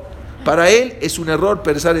justo. Para él es un error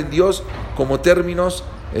pensar en Dios como términos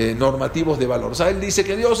normativos de valor. O sea, él dice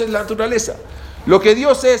que Dios es la naturaleza. Lo que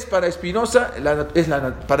Dios es para Spinoza,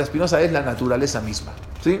 para Spinoza es la naturaleza misma,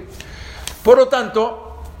 ¿sí? Por lo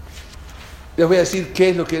tanto, les voy a decir qué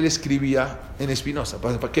es lo que él escribía en Spinoza,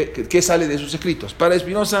 qué sale de sus escritos. Para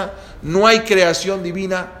Spinoza no hay creación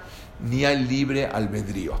divina ni hay libre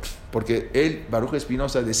albedrío, porque él, Baruj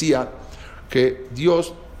Spinoza, decía que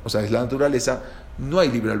Dios, o sea, es la naturaleza, no hay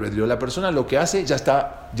libre albedrío. La persona lo que hace ya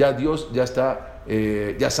está, ya Dios ya está,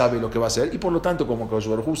 ya sabe lo que va a hacer, y por lo tanto, como Acosta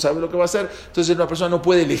Y Baruj sabe lo que va a hacer, entonces una persona no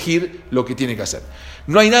puede elegir lo que tiene que hacer.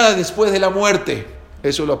 No hay nada después de la muerte.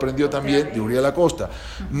 Eso lo aprendió también de Uriel Acosta.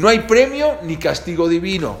 No hay premio ni castigo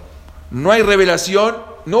divino. No hay revelación.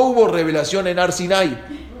 No hubo revelación en Ar Sinai,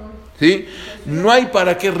 ¿sí? No hay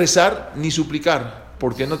para qué rezar ni suplicar,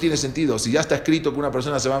 porque no tiene sentido. Si ya está escrito que una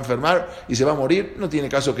persona se va a enfermar y se va a morir, no tiene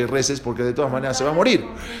caso que reces, porque de todas maneras se va a morir.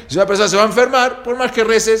 Si una persona se va a enfermar, por más que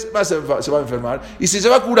reces, se va a enfermar. Y si se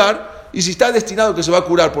va a curar, y si está destinado que se va a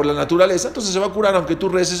curar por la naturaleza, entonces se va a curar aunque tú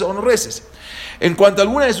reces o no reces. En cuanto a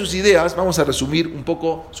alguna de sus ideas, vamos a resumir un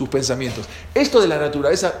poco sus pensamientos. Esto de la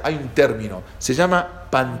naturaleza, hay un término, se llama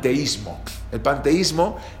panteísmo. El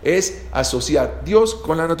panteísmo es asociar Dios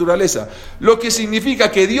con la naturaleza, lo que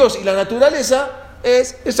significa que Dios y la naturaleza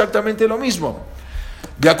es exactamente lo mismo.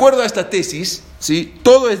 De acuerdo a esta tesis, ¿sí?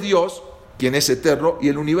 Todo es Dios, quien es eterno, y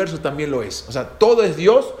el universo también lo es. O sea, todo es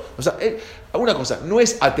Dios. O sea, una cosa, no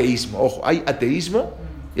es ateísmo. Ojo, hay ateísmo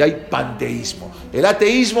y hay panteísmo. El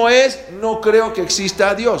ateísmo es, no creo que exista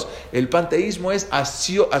a Dios. El panteísmo es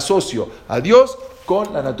asocio a Dios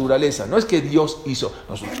con la naturaleza. No es que Dios hizo.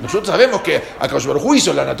 Nosotros sabemos que Acosta Y Baruj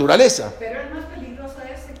hizo la naturaleza. Pero es más peligroso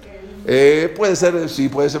ese que el... Puede ser, sí,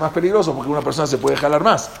 puede ser más peligroso, porque una persona se puede jalar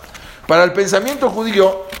más. Para el pensamiento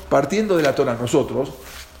judío, partiendo de la Torah, nosotros,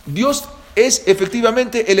 Dios es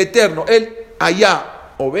efectivamente el eterno. Él,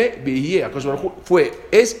 allá, o ve, viye, Acosta Y Baruj fue,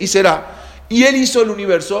 es y será. Y él hizo el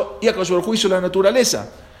universo y Acosta Y Baruj hizo la naturaleza.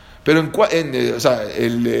 Pero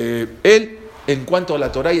él, en cuanto a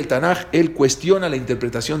la Torah y el Tanaj, él cuestiona la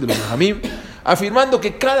interpretación de los Jajamim, afirmando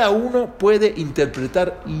que cada uno puede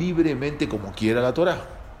interpretar libremente como quiera la Torah.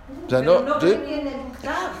 O sea, pero no, ¿sí?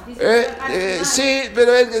 Sí,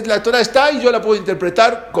 pero la Torah está y yo la puedo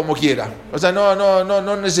interpretar como quiera. O sea,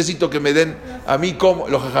 no necesito que me den a mí como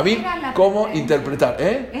los Jajamim cómo interpretar.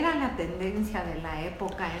 Era la tendencia de la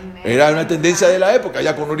época. Era una tendencia de la época,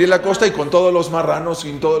 ya con Uriel Acosta y con todos los marranos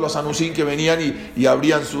y todos los anusín que venían y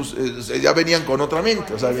abrían ya venían con otra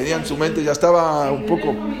mente. O sea, venían, su mente ya estaba un poco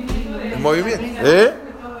en movimiento.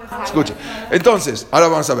 Escuche. Entonces, ahora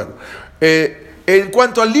vamos a ver. En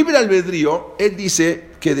cuanto al libre albedrío, él dice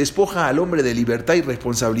que despoja al hombre de libertad y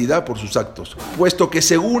responsabilidad por sus actos, puesto que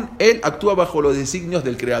según él actúa bajo los designios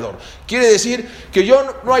del Creador. Quiere decir que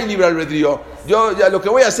no hay libre albedrío. Yo ya lo que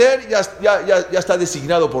voy a hacer ya está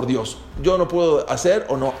designado por Dios. Yo no puedo hacer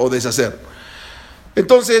o deshacer.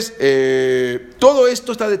 Entonces, todo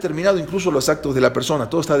esto está determinado, incluso los actos de la persona,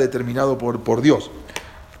 todo está determinado por Dios.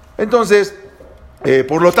 Entonces,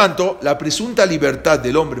 por lo tanto, la presunta libertad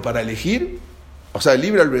del hombre para elegir, o sea, el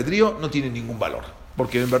libre albedrío no tiene ningún valor,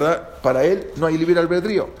 porque en verdad para él no hay libre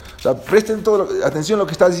albedrío. O sea, presten atención a lo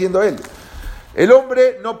que está diciendo él. El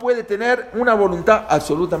hombre no puede tener una voluntad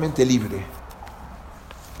absolutamente libre.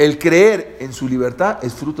 El creer en su libertad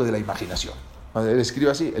es fruto de la imaginación. Él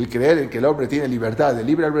escribe así: el creer en que el hombre tiene libertad de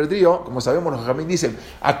libre albedrío, como sabemos, los Jajamim dicen,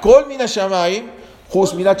 Akol min hashamayim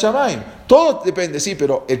Juz minat shamayim. Todo depende, sí,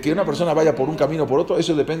 pero el que una persona vaya por un camino o por otro,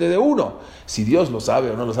 eso depende de uno. Si Dios lo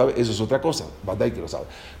sabe o no lo sabe, eso es otra cosa. Badai que lo sabe.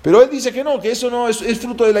 Pero él dice que no, que eso no es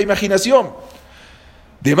fruto de la imaginación.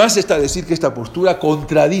 De más está decir que esta postura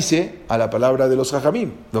contradice a la palabra de los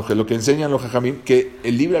jajamim, lo que enseñan los jajamim, que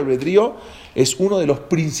el libre albedrío es uno de los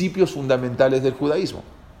principios fundamentales del judaísmo.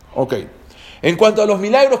 Ok. En cuanto a los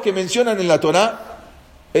milagros que mencionan en la Torá,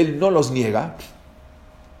 él no los niega,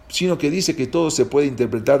 sino que dice que todo se puede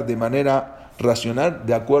interpretar de manera racional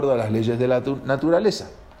de acuerdo a las leyes de la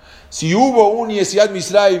naturaleza. Si hubo un Yesiat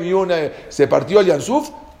Misraim y se partió el Yansuf,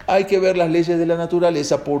 hay que ver las leyes de la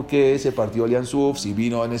naturaleza, porque se partió el Yansuf, si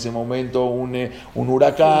vino en ese momento un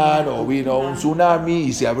huracán o vino un tsunami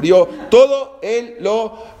y se abrió, todo él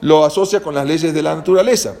lo asocia con las leyes de la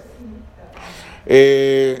naturaleza.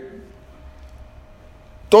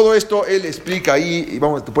 Todo esto él explica ahí, y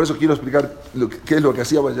por eso quiero explicar qué es lo que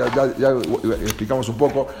hacía, ya explicamos un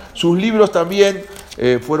poco. Sus libros también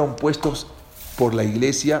fueron puestos por la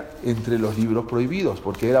iglesia entre los libros prohibidos,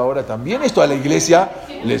 porque ahora también esto a la iglesia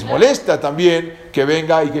les molesta también que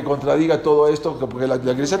venga y que contradiga todo esto, porque la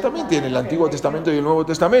iglesia también tiene el Antiguo Testamento y el Nuevo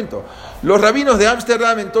Testamento. Los rabinos de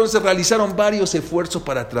Ámsterdam entonces realizaron varios esfuerzos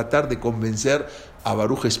para tratar de convencer a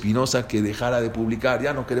Baruj Spinoza que dejara de publicar.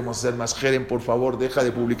 Ya no queremos hacer más jerem, por favor, deja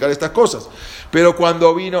de publicar estas cosas. Pero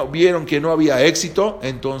cuando vieron que no había éxito,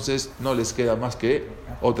 entonces no les queda más que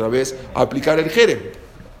otra vez aplicar el jerem.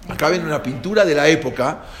 Acá ven una pintura de la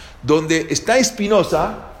época donde está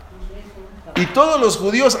Spinoza y todos los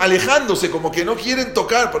judíos alejándose, como que no quieren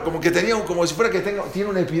tocar, como que como si fuera que tiene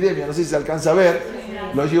una epidemia, no sé si se alcanza a ver.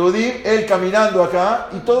 Los Judíos, él caminando acá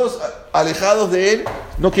y todos alejados de él,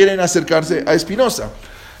 no quieren acercarse a Spinoza.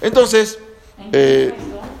 Entonces, el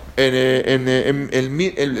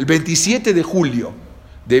 27 de julio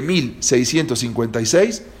de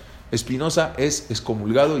 1656, Spinoza es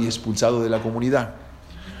excomulgado y expulsado de la comunidad.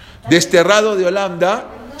 Desterrado de Holanda,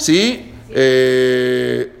 ¿sí?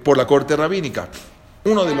 Por la corte rabínica.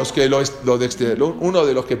 Uno de los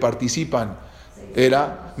que participan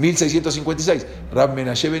era 1656. Rab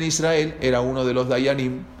Menashe ben Israel era uno de los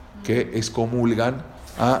dayanim que excomulgan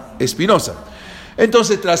a Spinoza.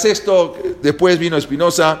 Entonces, tras esto, después vino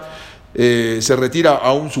Spinoza, se retira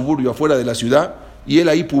a un suburbio afuera de la ciudad y él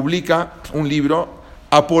ahí publica un libro,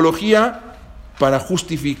 Apología para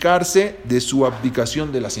justificarse de su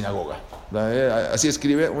abdicación de la sinagoga. Así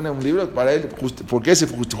escribe un libro para él, por qué se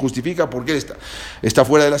justifica, por qué está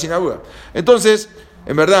fuera de la sinagoga. Entonces,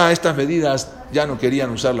 en verdad, estas medidas ya no querían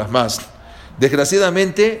usarlas más.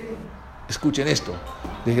 Desgraciadamente, escuchen esto,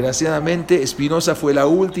 desgraciadamente Spinoza fue la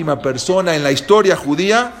última persona en la historia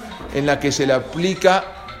judía en la que se le aplica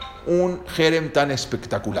un jerem tan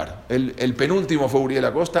espectacular. El penúltimo fue Uriel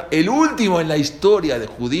Acosta, el último en la historia de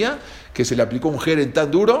judía que se le aplicó un jerem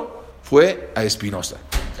tan duro fue a Spinoza.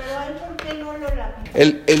 Pero él, ¿por qué no lo aplicó?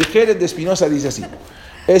 El jerem de Spinoza dice así: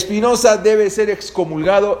 Spinoza debe ser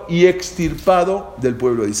excomulgado y extirpado del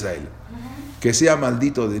pueblo de Israel. Que sea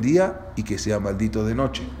maldito de día y que sea maldito de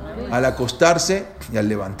noche, al acostarse y al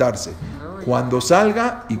levantarse, cuando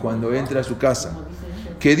salga y cuando entre a su casa.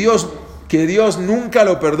 Que Dios nunca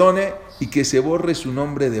lo perdone y que se borre su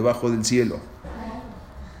nombre debajo del cielo.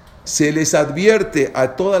 Se les advierte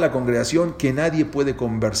a toda la congregación que nadie puede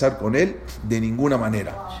conversar con él de ninguna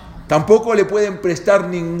manera. Tampoco le pueden prestar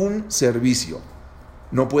ningún servicio.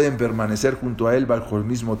 No pueden permanecer junto a él bajo el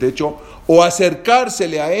mismo techo o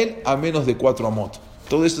acercársele a él a menos de 4 amot.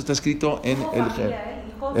 Todo esto está escrito en el Jerem.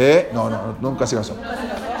 No, nunca se casó.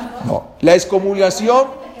 No. La excomulgación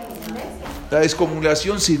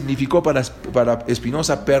significó para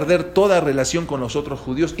Spinoza perder toda relación con los otros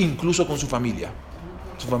judíos, incluso con su familia.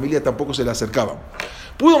 Su familia tampoco se le acercaba.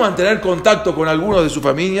 Pudo mantener contacto con algunos de sus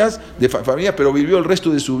familias, pero vivió el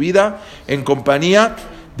resto de su vida en compañía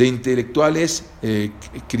de intelectuales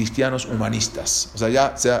cristianos humanistas. O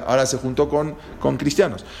sea, ahora se juntó con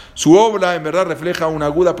cristianos. Su obra en verdad refleja una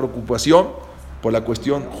aguda preocupación por la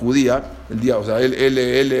cuestión judía.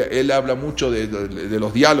 Él habla mucho de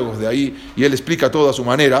los diálogos de ahí y él explica todo a su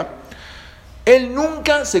manera. Él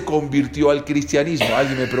nunca se convirtió al cristianismo.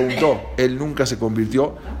 Alguien me preguntó, él nunca se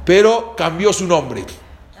convirtió, pero cambió su nombre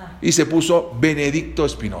y se puso Benedicto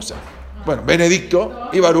Spinoza. Bueno, Benedicto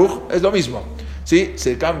y Baruj es lo mismo. ¿Sí?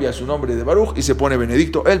 Se cambia su nombre de Baruj y se pone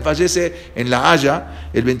Benedicto. Él fallece en La Haya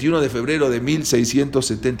el 21 de febrero de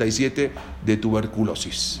 1677 de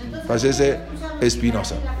tuberculosis. Fallece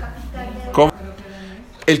Spinoza.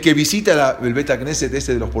 El que visita el Bet Knesset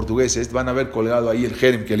de los portugueses, van a ver colgado ahí el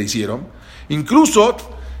jerem que le hicieron. Incluso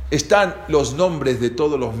están los nombres de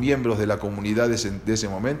todos los miembros de la comunidad de ese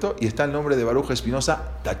momento y está el nombre de Baruj Spinoza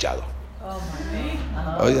tachado.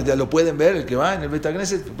 Hoy ya lo pueden ver, el que va en el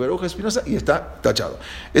Betagneset, Baruj Spinoza, y está tachado.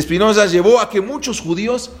 Spinoza llevó a que muchos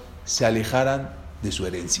judíos se alejaran de su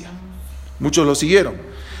herencia. Muchos lo siguieron.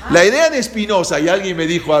 La idea de Spinoza, y alguien me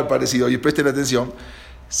dijo al parecido, y presten atención,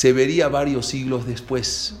 se vería varios siglos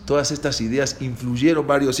después. Todas estas ideas influyeron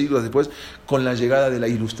varios siglos después con la llegada de la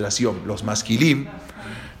Ilustración. Los masquilim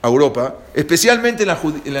a Europa, especialmente en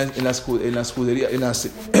las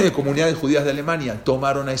comunidades judías de Alemania,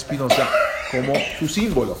 tomaron a Spinoza como su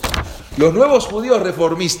símbolo. Los nuevos judíos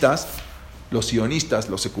reformistas, los sionistas,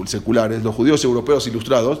 los seculares, los judíos europeos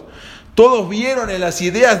ilustrados, todos vieron en las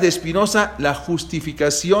ideas de Spinoza la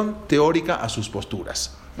justificación teórica a sus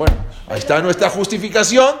posturas. Bueno, ahí está nuestra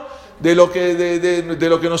justificación de lo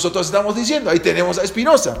que nosotros estamos diciendo. Ahí tenemos a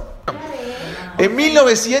Spinoza. En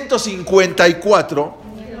 1954,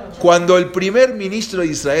 cuando el primer ministro de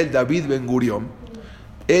Israel, David Ben Gurión,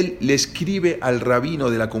 él le escribe al rabino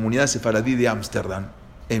de la comunidad sefaradí de Ámsterdam,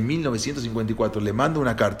 en 1954 le manda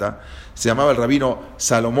una carta, se llamaba el rabino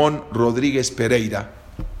Salomón Rodríguez Pereira,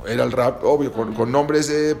 era el rab, obvio, con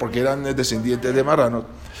nombres porque eran descendientes de marranos,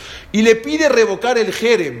 y le pide revocar el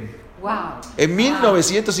jerem. Wow. En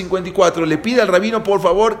 1954 le pide al rabino, por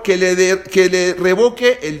favor, que le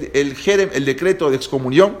revoque el jerem, el decreto de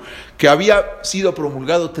excomunión, que había sido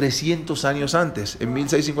promulgado 300 años antes, en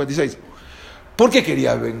 1656. ¿Por qué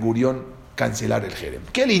quería Ben Gurión cancelar el jerem?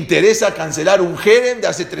 ¿Qué le interesa cancelar un jerem de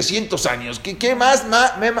hace 300 años? ¿Qué más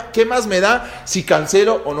me da si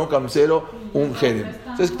cancelo o no cancelo un jerem?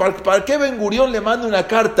 Entonces, ¿para qué Ben Gurión le manda una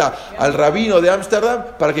carta al rabino de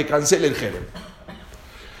Ámsterdam para que cancele el jerem?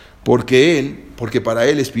 Porque para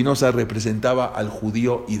él Spinoza representaba al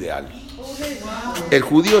judío ideal. El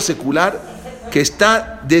judío secular que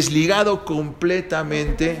está desligado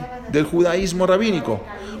completamente del judaísmo rabínico.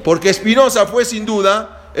 Porque Spinoza fue sin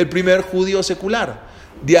duda el primer judío secular.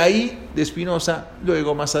 De ahí, de Spinoza,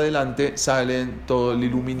 luego más adelante salen todo el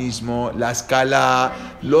iluminismo, la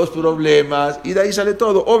escala, los problemas, y de ahí sale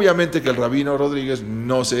todo. Obviamente que el rabino Rodríguez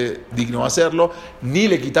no se dignó a hacerlo, ni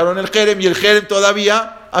le quitaron el jerem, y el jerem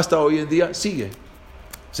todavía, hasta hoy en día, sigue.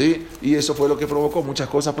 ¿Sí? Y eso fue lo que provocó, muchas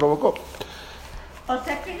cosas provocó. O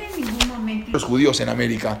sea que en ningún momento... Los judíos en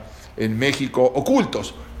América, en México,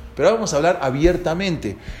 ocultos. Pero ahora vamos a hablar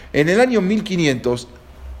abiertamente. En el año 1500...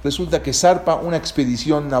 resulta que zarpa una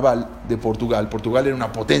expedición naval de Portugal. Portugal era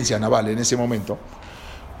una potencia naval en ese momento.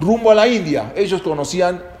 Rumbo a la India. Ellos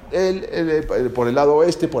conocían por el lado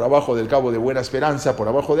oeste, por abajo del Cabo de Buena Esperanza, por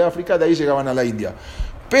abajo de África, de ahí llegaban a la India.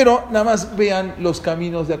 Pero nada más vean los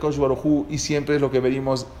caminos de Acosta Y Baruj, y siempre es lo que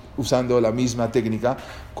venimos usando la misma técnica,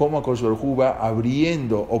 cómo Acosta Y Baruj va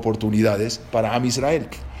abriendo oportunidades para Am Israel.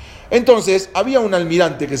 Entonces, había un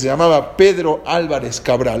almirante que se llamaba Pedro Álvarez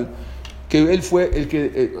Cabral, que él fue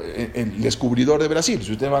el descubridor de Brasil.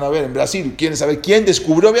 Si ustedes van a ver en Brasil, quieren saber quién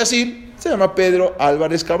descubrió Brasil, se llama Pedro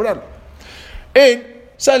Álvarez Cabral. Él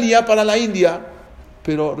salía para la India,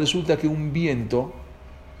 pero resulta que un viento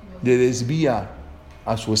le desvía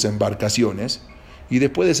a sus embarcaciones, y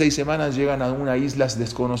después de 6 semanas llegan a unas islas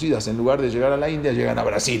desconocidas. En lugar de llegar a la India, llegan a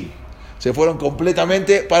Brasil. Se fueron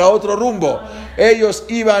completamente para otro rumbo. Ellos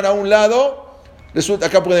iban a un lado, resulta,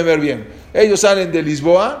 acá pueden ver bien, ellos salen de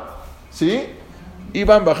Lisboa, ¿sí? Y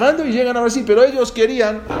van bajando y llegan a Brasil, pero ellos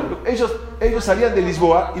salían de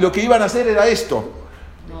Lisboa, y lo que iban a hacer era esto.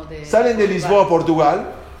 Salen de Lisboa a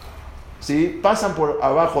Portugal, ¿sí? Pasan por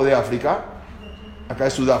abajo de África, acá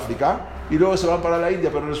es Sudáfrica, y luego se van para la India,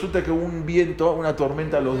 pero resulta que un viento, una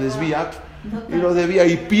tormenta los desvía,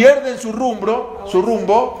 y pierden su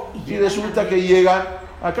rumbo, y resulta que llegan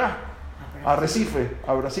acá, a Recife,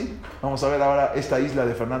 a Brasil. Vamos a ver ahora esta isla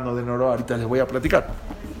de Fernando de Noronha, ahorita les voy a platicar.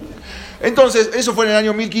 Entonces, eso fue en el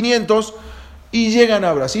año 1500, y llegan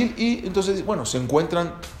a Brasil, y entonces, bueno, se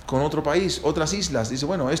encuentran con otro país, otras islas. Dice,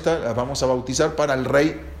 bueno, esta la vamos a bautizar para el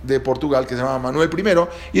rey de Portugal, que se llamaba Manuel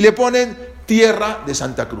I, y le ponen Tierra de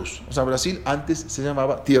Santa Cruz. O sea, Brasil antes se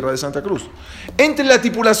llamaba Tierra de Santa Cruz. Entre la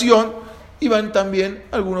tripulación iban también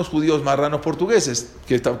algunos judíos marranos portugueses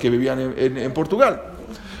que vivían en Portugal.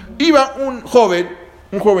 Iba un joven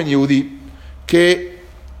yehudí, que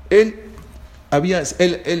él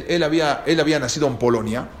había nacido en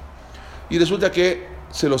Polonia, y resulta que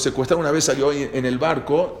se lo secuestraron. Una vez salió en el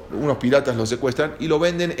barco, unos piratas lo secuestran y lo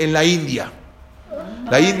venden en la India.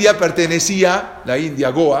 La India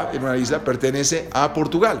Goa, en una isla, pertenece a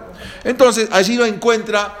Portugal. Entonces allí lo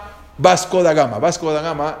encuentra Vasco da Gama. Vasco da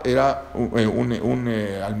Gama era un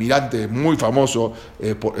almirante muy famoso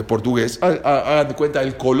portugués. Hagan de cuenta,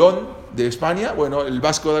 el Colón de España, bueno, el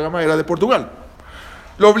Vasco da Gama era de Portugal.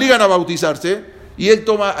 Lo obligan a bautizarse, y él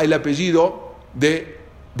toma el apellido de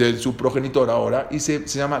su progenitor ahora, y se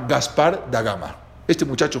llama Gaspar da Gama. este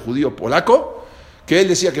muchacho judío polaco, que él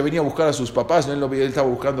decía que venía a buscar a sus papás, él estaba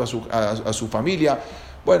buscando a su familia.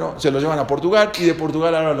 Bueno, se lo llevan a Portugal y de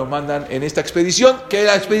Portugal ahora lo mandan en esta expedición, que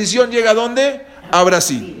la expedición llega ¿a dónde? A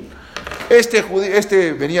Brasil.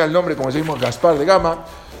 Este venía el nombre, como decimos, Gaspar de Gama,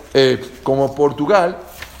 como Portugal,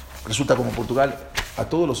 resulta como Portugal, a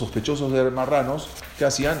todos los sospechosos de marranos que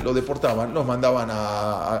hacían, lo deportaban, los mandaban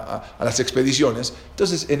a las expediciones.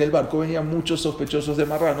 Entonces en el barco venían muchos sospechosos de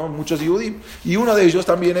marranos, muchos Judíos, y uno de ellos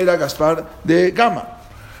también era Gaspar de Gama.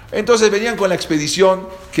 Entonces venían con la expedición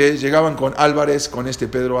que llegaban con Álvarez, con este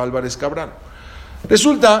Pedro Álvarez Cabral.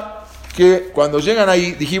 Resulta que cuando llegan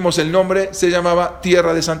ahí, dijimos el nombre, se llamaba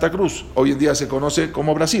Tierra de Santa Cruz, hoy en día se conoce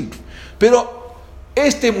como Brasil. Pero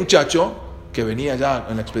este muchacho, que venía ya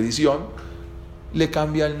en la expedición, le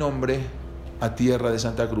cambia el nombre a Tierra de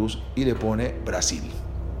Santa Cruz y le pone Brasil.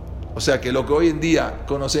 O sea que lo que hoy en día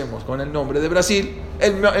conocemos con el nombre de Brasil,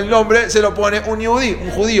 el nombre se lo pone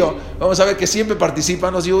un judío. Vamos a ver que siempre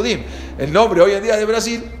participan los judíos. El nombre hoy en día de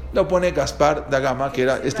Brasil lo pone Gaspar da Gama, que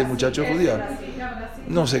era este muchacho judío.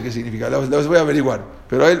 No sé qué significa, los voy a averiguar,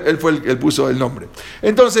 pero él fue el puso el nombre.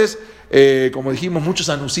 Entonces, como dijimos, muchos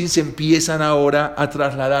anusín se empiezan ahora a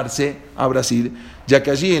trasladarse a Brasil, ya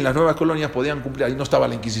que allí en las nuevas colonias podían cumplir, ahí no estaba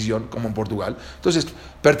la Inquisición como en Portugal. Entonces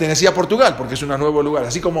pertenecía a Portugal porque es un nuevo lugar,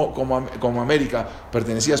 así como América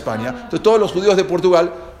pertenecía a España. Entonces todos los judíos de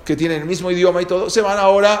Portugal que tienen el mismo idioma y todo se van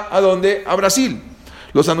ahora ¿a dónde? A Brasil.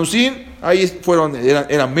 Los anusín ahí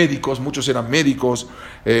eran médicos, muchos eran médicos,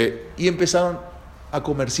 y empezaron a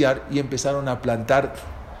comerciar y empezaron a plantar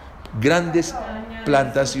grandes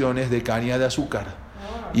plantaciones de caña de azúcar.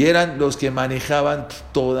 Y eran los que manejaban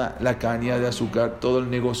toda la caña de azúcar, todo el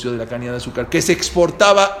negocio de la caña de azúcar, que se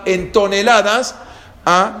exportaba en toneladas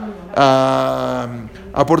a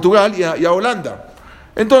Portugal y a Holanda.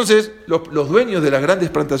 Entonces, los dueños de las grandes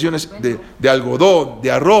plantaciones de algodón,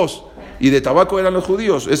 de arroz y de tabaco eran los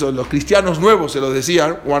judíos, los cristianos nuevos se los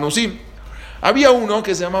decían, o anusim. Había uno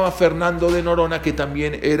que se llamaba Fernando de Noronha, que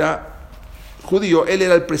también era judío. Él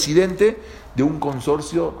era el presidente de un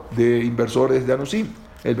consorcio de inversores de anusim.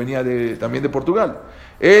 Él venía también de Portugal.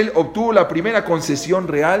 Él obtuvo la primera concesión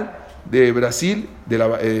real de Brasil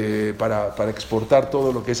para exportar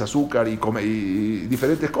todo lo que es azúcar y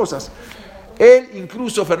diferentes cosas. Él,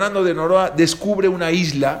 incluso Fernando de Noronha, descubre una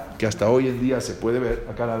isla que hasta hoy en día se puede ver.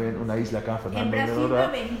 Acá la ven, una isla acá, Fernando de Noronha. ¿En Brasil va a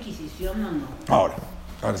haber Inquisición o no? Ahora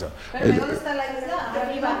 ¿Pero dónde está la isla?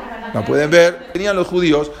 Arriba. la pueden ver. Tenían los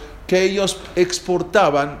judíos que ellos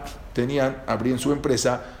exportaban, abrían su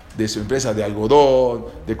empresa de algodón,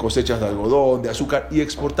 de cosechas de algodón, de azúcar, y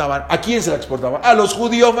exportaban. ¿A quién se la exportaban? A los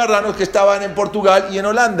judíos marranos que estaban en Portugal y en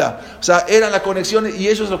Holanda. O sea, eran las conexiones y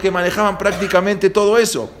ellos los que manejaban prácticamente todo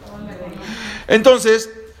eso. Entonces,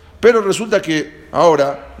 pero resulta que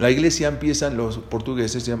ahora la iglesia los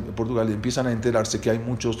portugueses en Portugal empiezan a enterarse que hay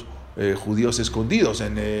muchos judíos escondidos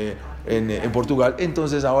en Portugal.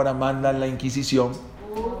 Entonces ahora mandan la Inquisición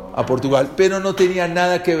a Portugal, pero no tenía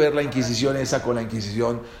nada que ver la Inquisición esa con la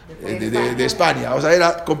Inquisición de España. O sea,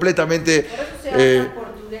 era completamente...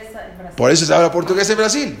 Por eso se habla portuguesa en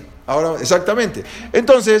Brasil. Ahora, exactamente.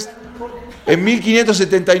 Entonces, en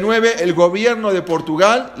 1579, el gobierno de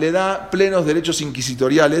Portugal le da plenos derechos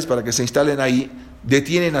inquisitoriales para que se instalen ahí.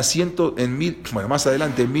 Detienen a más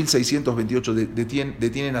adelante, en 1628,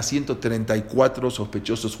 detienen a 134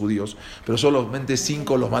 sospechosos judíos, pero solamente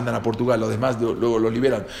 5 los mandan a Portugal, los demás luego los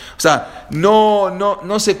liberan. O sea,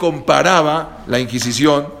 no se comparaba la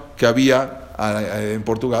Inquisición que había en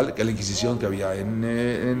Portugal que la Inquisición que había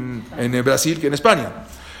en Brasil, que en España.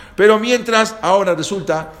 Pero mientras, ahora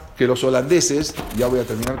resulta que los holandeses, ya voy a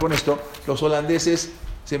terminar con esto, los holandeses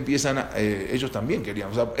se empiezan ellos también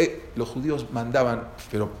querían, o sea, los judíos mandaban,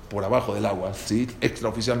 pero por abajo del agua, ¿sí?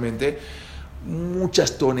 Extraoficialmente,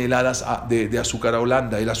 muchas toneladas de azúcar a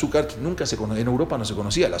Holanda. El azúcar nunca se conocía, en Europa no se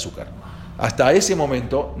conocía el azúcar. Hasta ese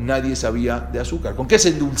momento nadie sabía de azúcar. ¿Con qué se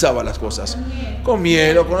endulzaba las cosas? Con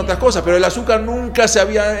miel o con otras cosas, pero el azúcar nunca se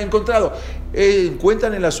había encontrado.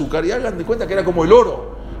 Encuentran el azúcar y hagan de cuenta que era como el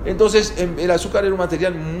oro. Entonces el azúcar era un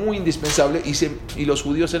material muy indispensable y los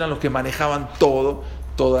judíos eran los que manejaban todos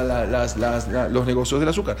los negocios del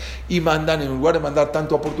azúcar, y mandan, en lugar de mandar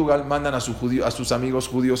tanto a Portugal, mandan a sus amigos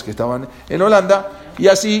judíos que estaban en Holanda, y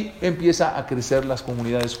así empieza a crecer las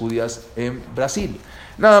comunidades judías en Brasil.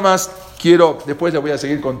 Nada más después les voy a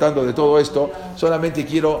seguir contando de todo esto, solamente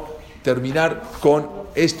quiero terminar con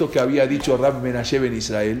esto que había dicho Rab Menashe ben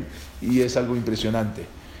Israel, y es algo impresionante.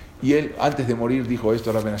 Y él, antes de morir, dijo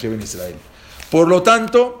esto, Rab Menashe ben Israel: por lo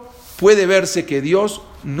tanto, puede verse que Dios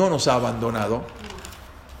no nos ha abandonado,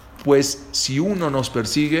 pues si uno nos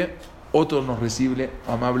persigue, otro nos recibe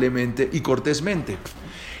amablemente y cortésmente.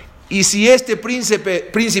 Y si este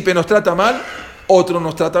príncipe nos trata mal, otro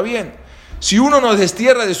nos trata bien. Si uno nos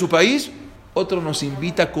destierra de su país, otro nos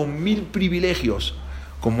invita con 1000 privilegios,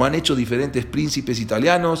 como han hecho diferentes príncipes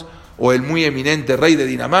italianos, o el muy eminente rey de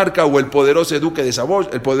Dinamarca, o el poderoso duque de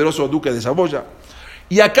Saboya.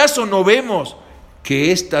 ¿Y acaso no vemos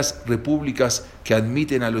que estas repúblicas que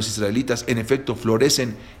admiten a los israelitas en efecto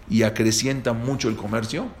florecen y acrecientan mucho el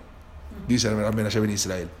comercio? Dice el Rabbi Menashe ben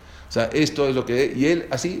Israel. O sea, esto es lo que... Y él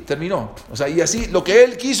así terminó. O sea, y así lo que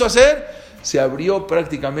él quiso hacer, se abrió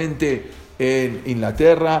prácticamente en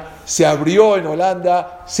Inglaterra, se abrió en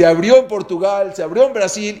Holanda, se abrió en Portugal, se abrió en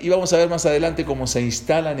Brasil, y vamos a ver más adelante cómo se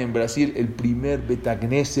instalan en Brasil el primer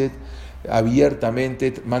Betagneset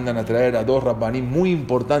abiertamente. Mandan a traer a 2 rabbanim muy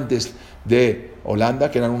importantes de Holanda,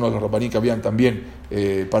 que eran uno de los rabbanim que habían también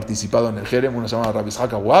participado en el Jerem, uno se llama Rabbi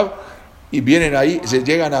Ishaq Abuab, y vienen ahí, se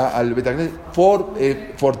llegan al Betagneset,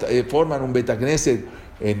 forman un Betagneset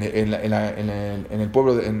en el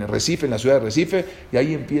pueblo, en Recife, en la ciudad de Recife, y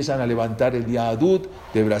ahí empiezan a levantar el Yahadut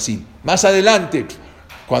de Brasil. Más adelante,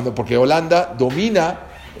 porque Holanda domina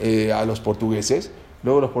a los portugueses,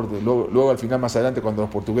 luego al final, más adelante, cuando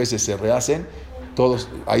los portugueses se rehacen, todos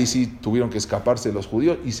ahí sí tuvieron que escaparse los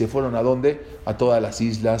judíos y se fueron ¿a dónde? A todas las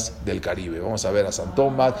islas del Caribe. Vamos a ver a San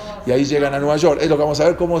Tomás, y ahí llegan a Nueva York. Es lo que vamos a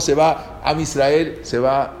ver, cómo se va a Israel, se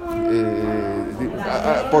va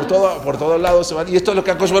por todos lados se van. Y esto es lo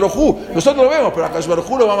que Acosta Y Baruj, nosotros lo vemos, pero Acosta Y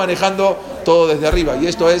Baruj lo va manejando todo desde arriba, y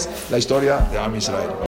esto es la historia de Am Israel.